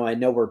right now. I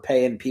know we're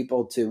paying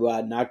people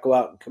to not go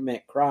out and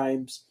commit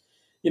crimes.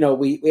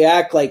 We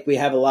act like we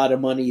have a lot of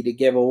money to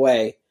give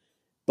away,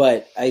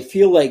 but I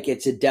feel like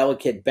it's a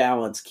delicate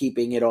balance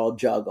keeping it all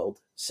juggled.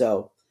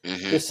 So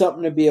there's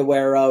something to be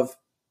aware of.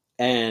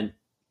 And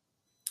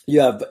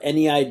you have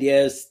any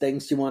ideas,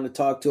 things you want to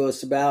talk to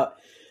us about,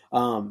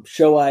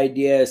 show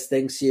ideas,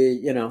 things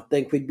you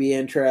think we'd be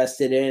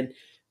interested in,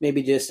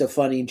 maybe just a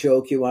funny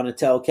joke you want to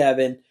tell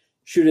Kevin,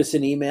 shoot us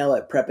an email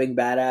at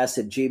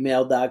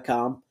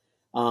preppingbadass@gmail.com.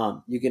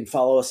 You can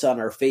follow us on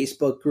our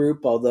Facebook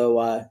group,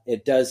 although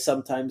it does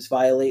sometimes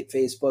violate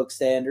Facebook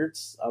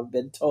standards, I've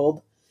been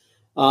told.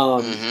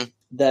 Search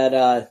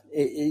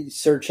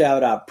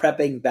out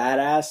Prepping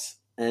Badass,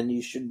 and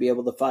you should be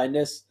able to find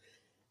us.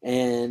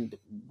 And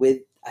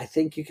I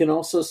think you can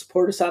also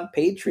support us on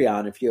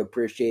Patreon if you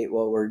appreciate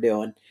what we're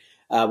doing.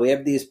 We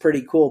have these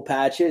pretty cool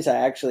patches. I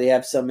actually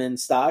have some in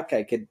stock.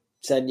 I could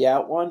send you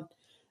out one.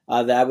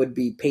 That would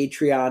be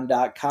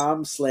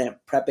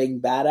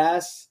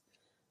patreon.com/preppingbadass.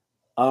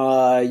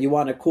 You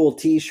want a cool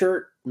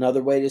t-shirt,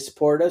 another way to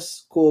support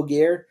us, cool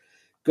gear,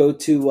 go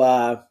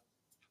to,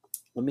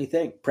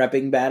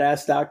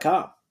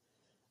 preppingbadass.com.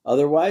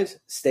 Otherwise,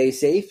 stay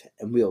safe,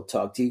 and we'll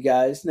talk to you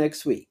guys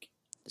next week.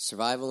 The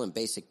Survival and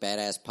Basic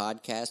Badass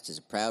podcast is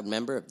a proud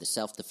member of the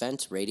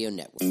Self-Defense Radio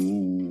Network.